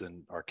marriage,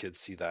 then our kids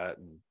see that,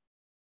 and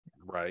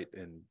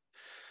and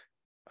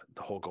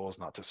the whole goal is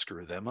not to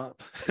screw them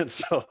up. And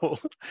so,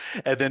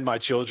 and then my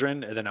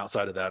children, and then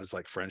outside of that is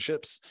like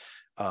friendships.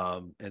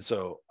 And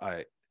so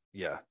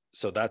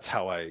so that's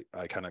how I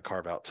kind of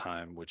carve out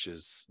time, which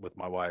is with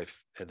my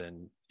wife and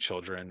then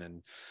children,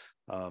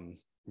 and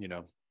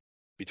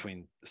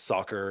between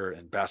soccer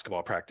and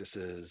basketball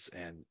practices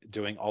and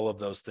doing all of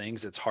those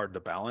things, it's hard to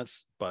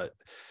balance, but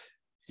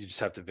you just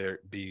have to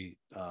be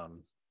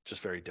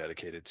just very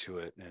dedicated to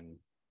it,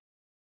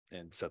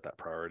 and set that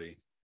priority,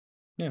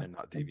 and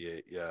not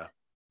deviate. Yeah.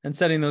 And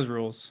setting those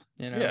rules,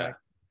 Yeah.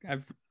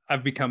 like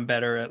I've become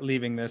better at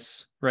leaving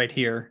this right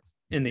here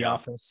in the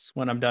office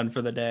when I'm done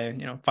for the day.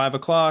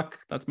 5:00,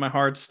 that's my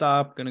hard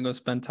stop. Gonna go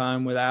spend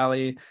time with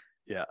Allie.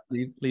 Yeah.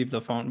 Leave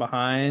the phone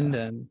behind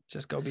and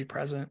just go be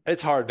present.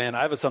 It's hard, man.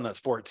 I have a son that's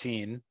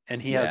 14,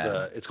 and he has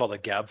it's called a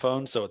Gab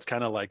phone. So it's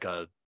kind of like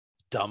a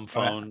dumb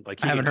phone.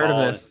 Like I haven't heard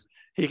of this.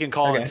 He can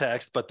call and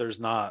text, but there's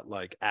not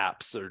like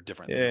apps or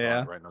different things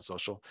on, right? No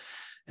social.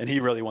 And he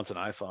really wants an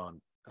iPhone.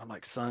 I'm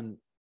like, son,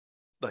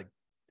 like,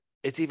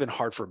 it's even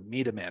hard for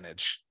me to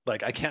manage.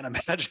 Like, I can't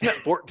imagine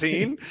at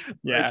 14.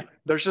 Like,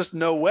 there's just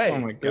no way. Oh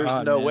my God,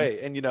 there's no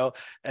way. And,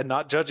 and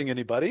not judging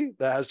anybody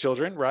that has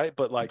children, right?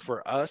 But like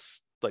for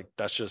us, like,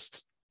 that's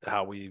just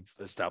how we've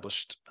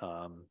established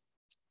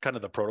kind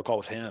of the protocol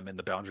with him and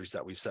the boundaries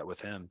that we've set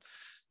with him.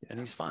 And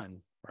he's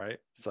fine, right?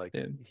 It's like,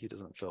 he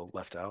doesn't feel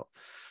left out.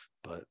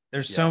 But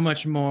there's so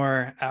much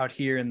more out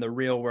here in the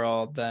real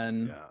world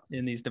than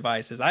in these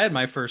devices. I had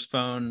my first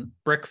phone,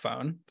 brick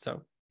phone,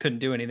 so couldn't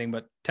do anything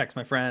but text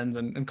my friends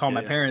and call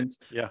my parents.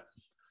 Yeah.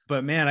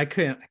 But man, I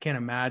can't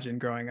imagine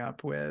growing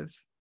up with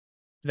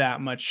that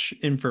much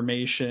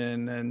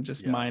information and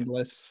just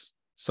mindless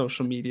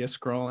social media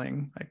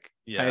scrolling. Like,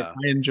 I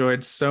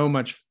enjoyed so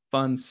much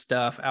fun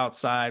stuff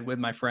outside with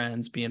my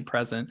friends, being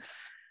present.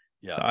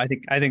 Yeah. So I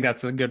think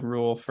that's a good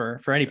rule for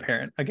any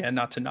parent. Again,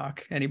 not to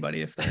knock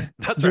anybody if they're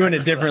doing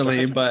it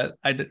differently, but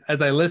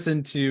as I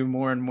listen to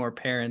more and more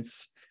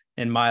parents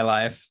in my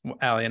life,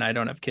 Allie and I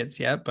don't have kids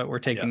yet, but we're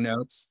taking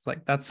notes.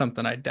 Like, that's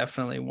something I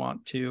definitely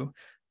want to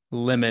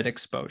limit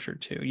exposure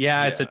to.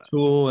 It's a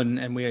tool,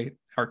 and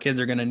our kids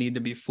are going to need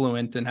to be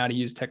fluent in how to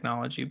use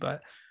technology,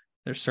 but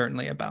there's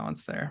certainly a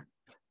balance there.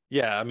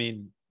 Yeah. I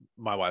mean,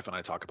 my wife and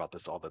I talk about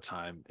this all the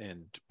time.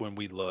 And when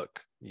we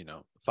look,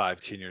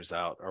 5-10 years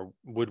out, or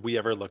would we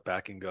ever look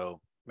back and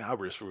go, man, I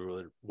wish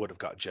we would have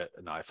got Jet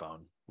an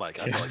iPhone. Like,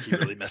 I feel like he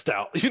really missed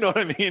out. You know what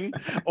I mean?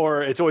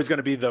 Or it's always going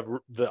to be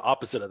the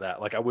opposite of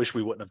that. Like, I wish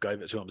we wouldn't have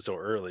given it to him so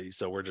early.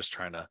 So we're just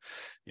trying to,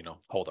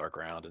 hold our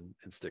ground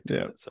and stick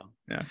to it. So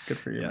good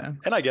for you, man.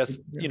 And I guess,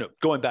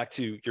 going back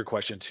to your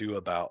question too,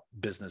 about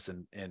business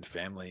and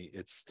family,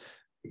 it's,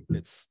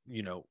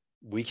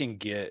 we can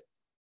get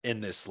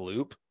in this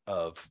loop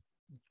of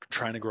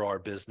trying to grow our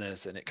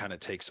business, and it kind of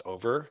takes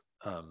over.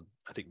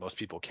 I think most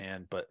people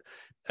can, but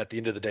at the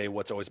end of the day,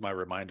 what's always my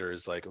reminder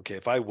is like, okay,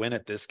 if I win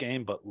at this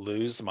game, but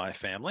lose my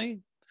family,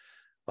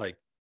 like,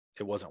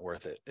 it wasn't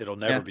worth it. It'll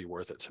never be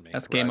worth it to me.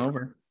 That's game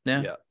over.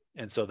 Yeah.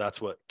 And so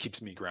that's what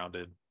keeps me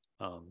grounded,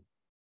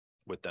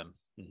 with them.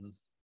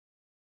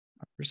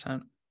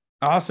 100%.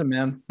 Awesome,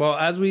 man. Well,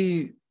 as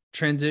we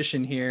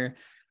transition here,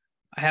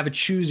 I have a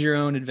choose your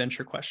own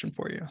adventure question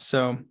for you.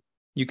 So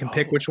you can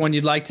pick which one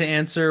you'd like to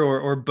answer,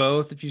 or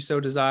both if you so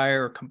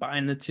desire, or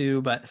combine the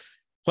two. But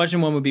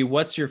question one would be,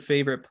 what's your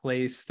favorite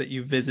place that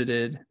you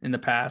visited in the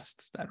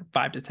past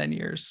 5 to 10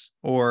 years?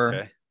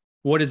 Or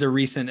what is a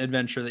recent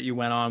adventure that you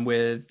went on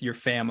with your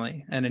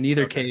family? And in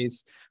either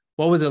case,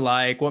 what was it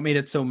like? What made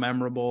it so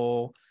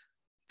memorable?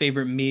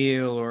 Favorite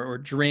meal or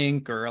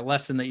drink, or a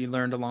lesson that you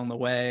learned along the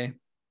way?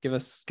 Give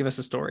us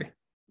a story.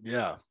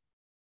 Yeah.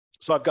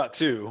 So I've got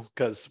two,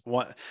 because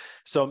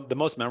so the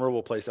most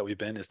memorable place that we've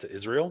been is to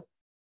Israel.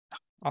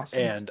 Awesome.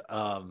 And,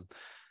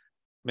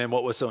 man,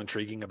 what was so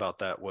intriguing about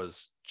that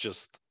was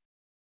just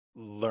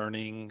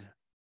learning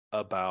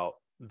about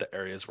the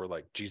areas where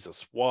like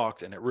Jesus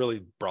walked, and it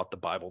really brought the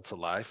Bible to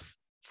life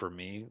for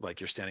me.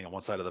 Like, you're standing on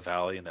one side of the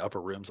valley and the upper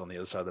room's on the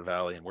other side of the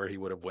valley, and where he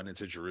would have went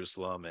into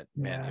Jerusalem. And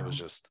man, it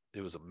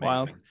was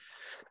amazing.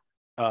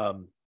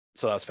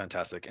 So that's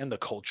fantastic. And the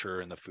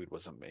culture and the food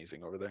was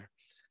amazing over there.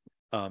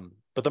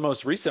 But the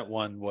most recent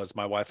one was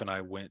my wife and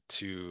I went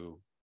to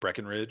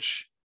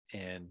Breckenridge,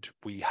 and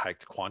we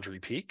hiked Quandary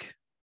Peak,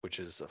 which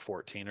is a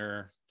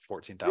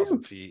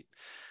 14,000 feet.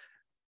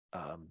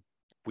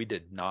 We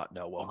did not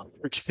know what we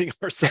were getting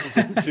ourselves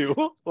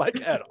into,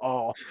 like, at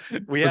all.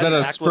 Was that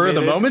a spur of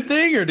the moment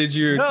thing, or did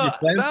you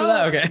plan for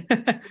that?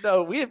 Okay.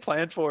 No, we had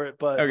planned for it,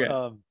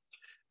 but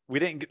we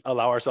didn't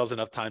allow ourselves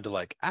enough time to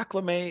like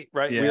acclimate,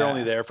 right? We were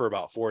only there for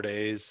about 4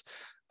 days.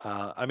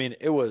 I mean,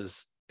 it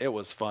was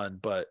fun,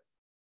 but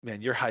man,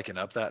 you're hiking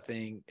up that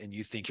thing and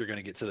you think you're going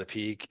to get to the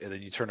peak, and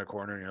then you turn a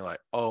corner and you're like,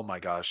 oh my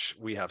gosh,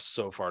 we have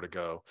so far to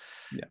go.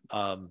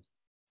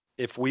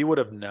 If we would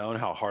have known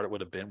how hard it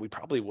would have been, we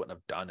probably wouldn't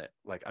have done it.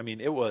 Like, I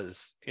mean, it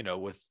was,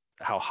 with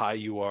how high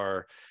you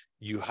are,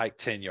 you hike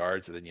 10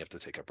 yards and then you have to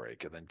take a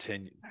break, and then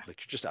 10,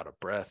 like, you're just out of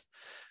breath.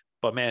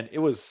 but man, it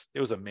was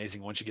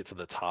amazing once you get to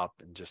the top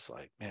and just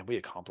like, man, we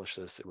accomplished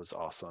this. It was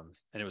awesome.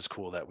 And it was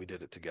cool that we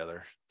did it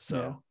together.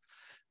 So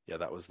yeah,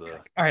 that was all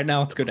right, now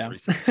let's go down.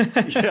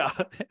 Yeah.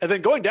 And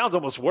then going down's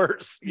almost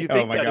worse. You Oh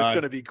think my that God. it's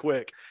going to be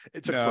quick.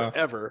 It took No.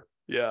 forever.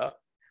 Yeah.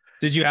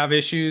 Did you have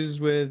issues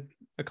with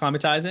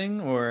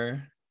acclimatizing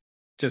or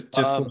just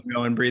slow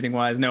going breathing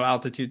wise? No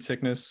altitude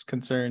sickness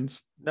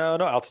concerns? No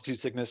altitude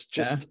sickness.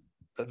 Just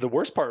the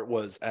worst part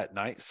was at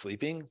night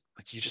sleeping,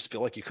 like you just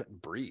feel like you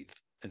couldn't breathe.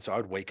 And so I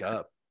would wake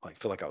up, like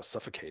feel like I was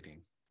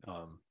suffocating,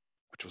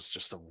 which was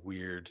just a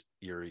weird,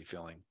 eerie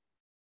feeling.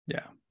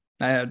 Yeah.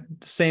 I had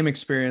the same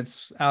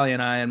experience. Ali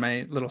and I and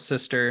my little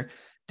sister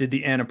did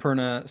the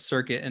Annapurna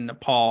circuit in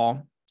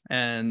Nepal.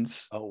 And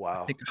oh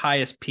wow, I think the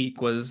highest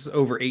peak was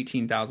over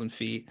 18,000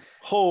 feet.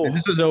 Oh, and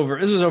this was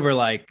over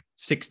like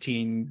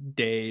 16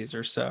 days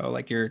or so.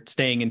 Like you're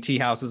staying in tea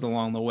houses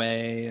along the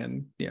way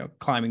and, you know,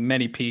 climbing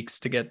many peaks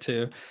to get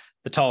to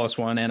the tallest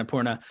one,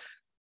 Annapurna.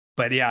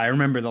 But yeah, I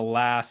remember the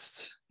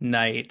last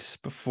night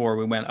before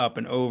we went up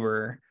and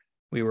over,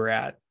 we were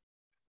at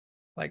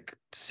like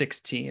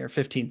 16 or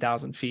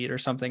 15,000 feet or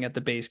something at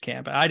the base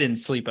camp. I didn't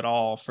sleep at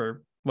all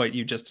for what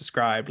you just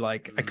described.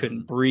 Like I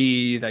couldn't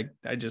breathe.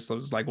 I just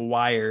was like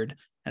wired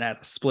and had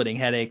a splitting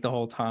headache the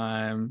whole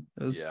time.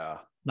 It was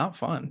not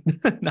fun.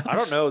 I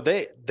don't know.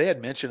 They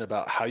had mentioned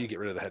about how you get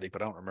rid of the headache,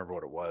 but I don't remember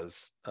what it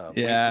was.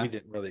 We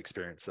didn't really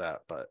experience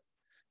that, but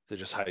they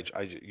just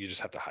you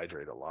just have to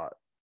hydrate a lot.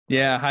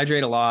 Yeah,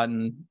 hydrate a lot.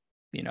 And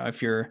you know,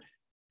 if you're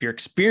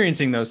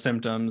experiencing those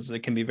symptoms, it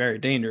can be very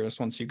dangerous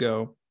once you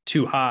go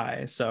too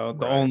high. So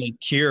the only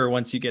cure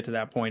once you get to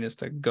that point is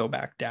to go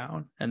back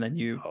down. And then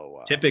you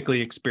typically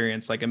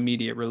experience like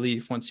immediate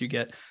relief once you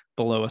get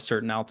below a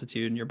certain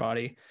altitude and your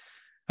body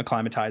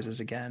acclimatizes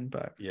again.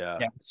 But yeah,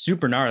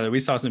 super gnarly. We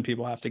saw some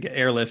people have to get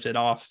airlifted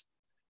off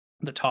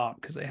the top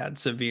because they had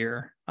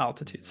severe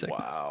altitude sickness.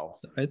 Wow.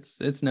 So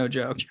it's no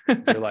joke.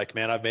 You're like,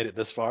 man, I've made it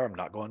this far. I'm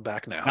not going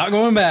back now. Not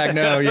going back.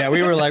 No. Yeah.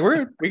 We were like,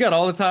 we got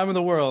all the time in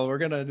the world. We're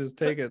going to just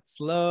take it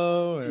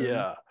slow.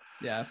 And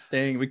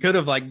staying. We could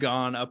have like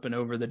gone up and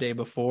over the day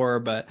before,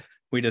 but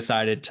we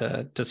decided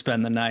to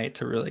spend the night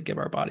to really give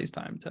our bodies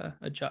time to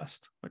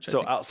adjust.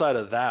 So outside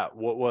of that,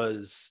 what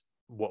was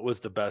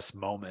the best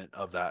moment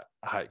of that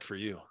hike for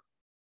you?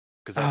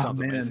 Because that sounds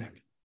amazing.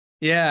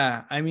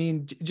 Yeah. I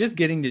mean, just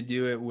getting to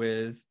do it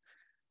with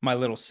my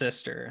little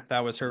sister. That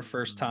was her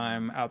first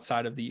time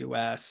outside of the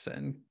US,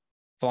 and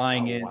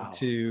flying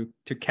into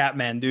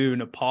Kathmandu,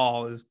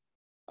 Nepal is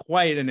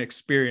quite an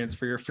experience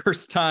for your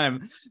first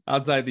time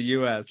outside the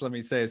US, let me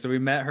say. So we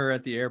met her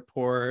at the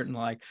airport and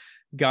like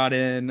got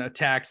in a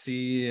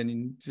taxi,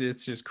 and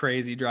it's just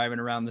crazy driving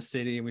around the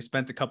city. And we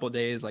spent a couple of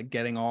days like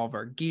getting all of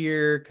our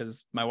gear,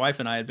 because my wife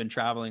and I had been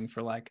traveling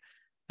for like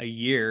a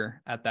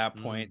year at that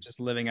point, just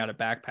living out of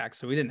backpacks.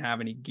 So we didn't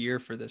have any gear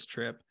for this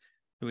trip.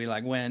 We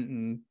like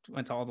went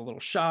to all the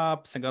little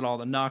shops and got all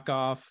the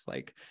knockoff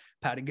like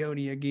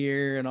Patagonia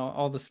gear and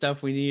all the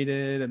stuff we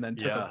needed, and then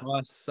took a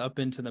bus up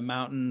into the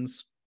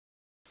mountains.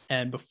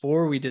 And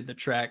before we did the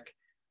trek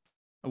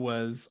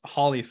was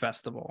Holi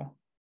Festival.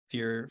 If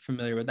you're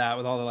familiar with that,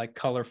 with all the like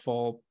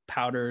colorful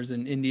powders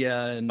in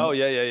India and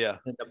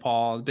in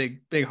Nepal,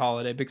 big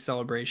holiday, big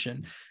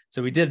celebration.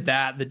 So we did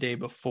that the day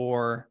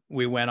before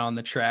we went on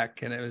the trek,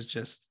 and it was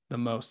just the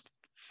most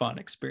fun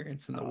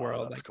experience in the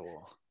world. That's like,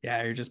 cool.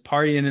 Yeah, you're just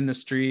partying in the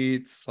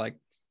streets, like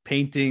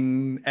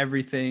painting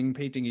everything,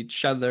 painting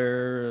each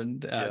other,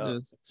 and it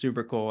was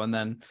super cool. And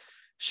then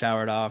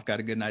showered off,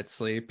 got a good night's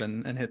sleep,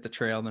 and hit the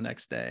trail the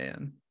next day.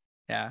 And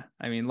yeah,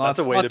 I mean, lots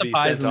of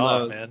highs and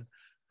lows, man.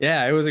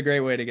 Yeah, it was a great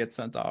way to get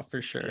sent off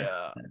for sure.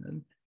 Yeah.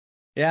 And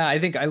yeah, I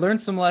think I learned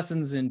some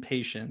lessons in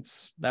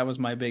patience. That was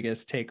my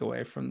biggest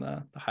takeaway from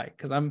the hike,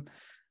 because I'm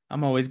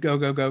always go,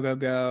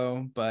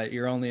 but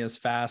you're only as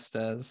fast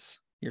as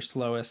your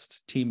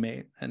slowest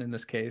teammate. And in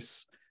this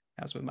case,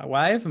 I was with my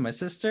wife and my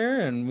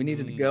sister, and we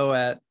needed to go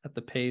at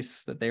the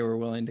pace that they were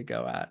willing to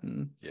go at.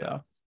 And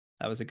so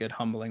that was a good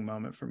humbling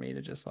moment for me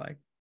to just like,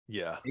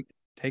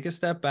 take a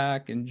step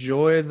back,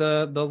 enjoy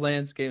the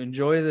landscape,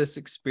 enjoy this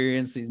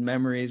experience, these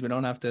memories. We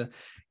don't have to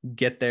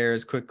get there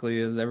as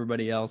quickly as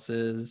everybody else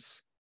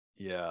is.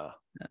 Yeah.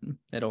 And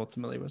it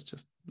ultimately was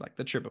just like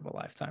the trip of a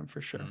lifetime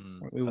for sure.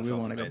 We want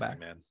to go back,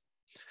 man.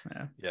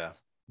 Yeah.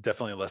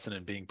 Definitely a lesson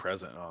in being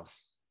present.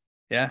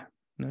 Yeah,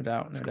 no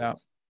doubt. That's no cool. doubt.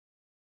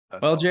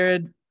 That's well, awesome.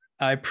 Jarrod,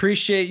 I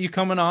appreciate you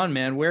coming on,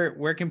 man.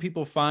 Where can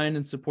people find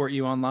and support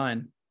you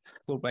online?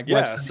 Like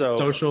website,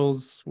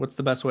 socials, what's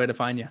the best way to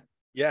find you?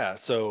 Yeah.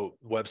 So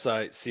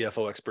website,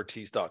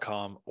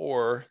 cfoexpertise.com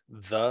or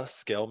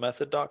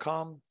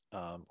thescalemethod.com.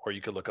 Or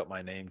you could look up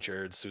my name,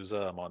 Jarrod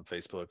Souza. I'm on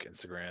Facebook,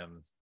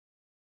 Instagram,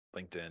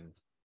 LinkedIn.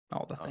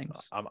 All the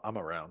things. I'm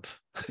around.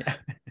 Yeah.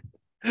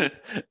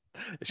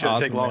 It shouldn't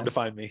take long to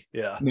find me.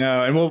 Yeah.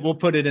 No, and we'll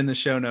put it in the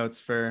show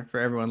notes for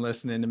everyone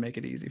listening to make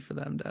it easy for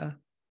them to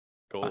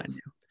find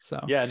you.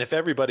 So yeah, and if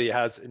everybody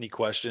has any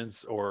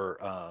questions, or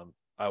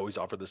I always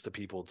offer this to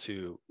people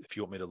too, if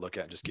you want me to look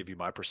at and just give you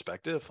my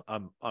perspective,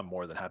 I'm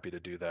more than happy to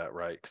do that,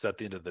 right? Because at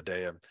the end of the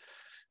day,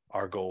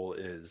 our goal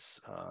is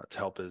to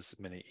help as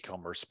many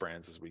e-commerce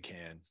brands as we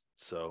can.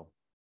 So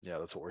yeah,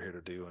 that's what we're here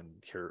to do,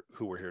 and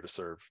who we're here to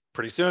serve.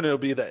 Pretty soon it'll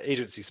be the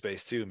agency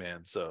space too,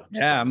 man. So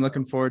yeah, I'm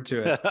looking forward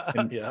to it.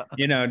 And, yeah.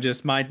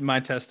 Just my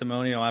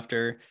testimonial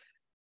after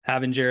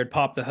having Jarrod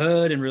pop the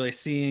hood and really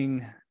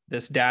seeing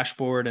this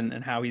dashboard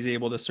and how he's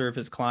able to serve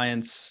his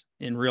clients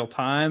in real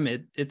time.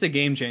 It's a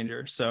game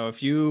changer. So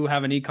if you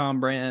have an e-com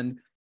brand,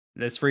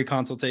 this free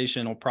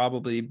consultation will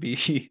probably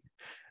be,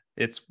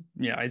 it's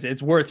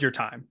worth your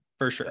time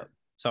for sure. Yep.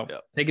 So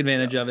take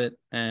advantage of it,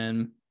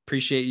 and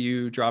appreciate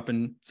you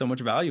dropping so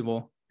much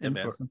valuable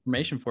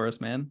information for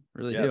us, man.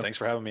 Really do. Thanks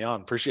for having me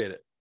on. Appreciate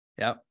it.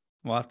 Yeah.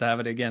 We'll have to have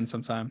it again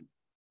sometime.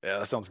 Yeah,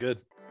 that sounds good.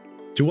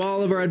 To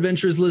all of our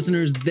adventurous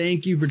listeners,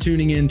 thank you for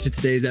tuning in to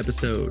today's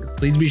episode.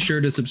 Please be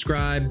sure to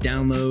subscribe,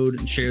 download,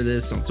 and share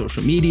this on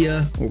social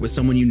media or with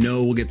someone you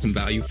know will get some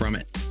value from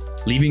it.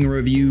 Leaving a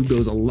review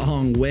goes a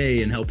long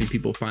way in helping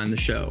people find the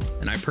show,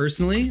 and I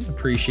personally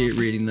appreciate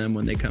reading them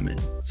when they come in.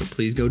 So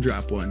please go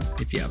drop one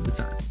if you have the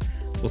time.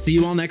 We'll see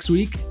you all next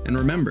week, and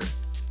remember,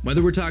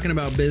 whether we're talking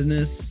about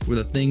business or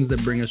the things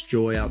that bring us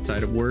joy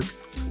outside of work,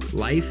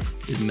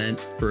 life is meant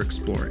for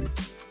exploring.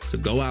 So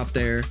go out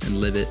there and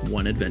live it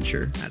one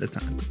adventure at a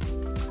time.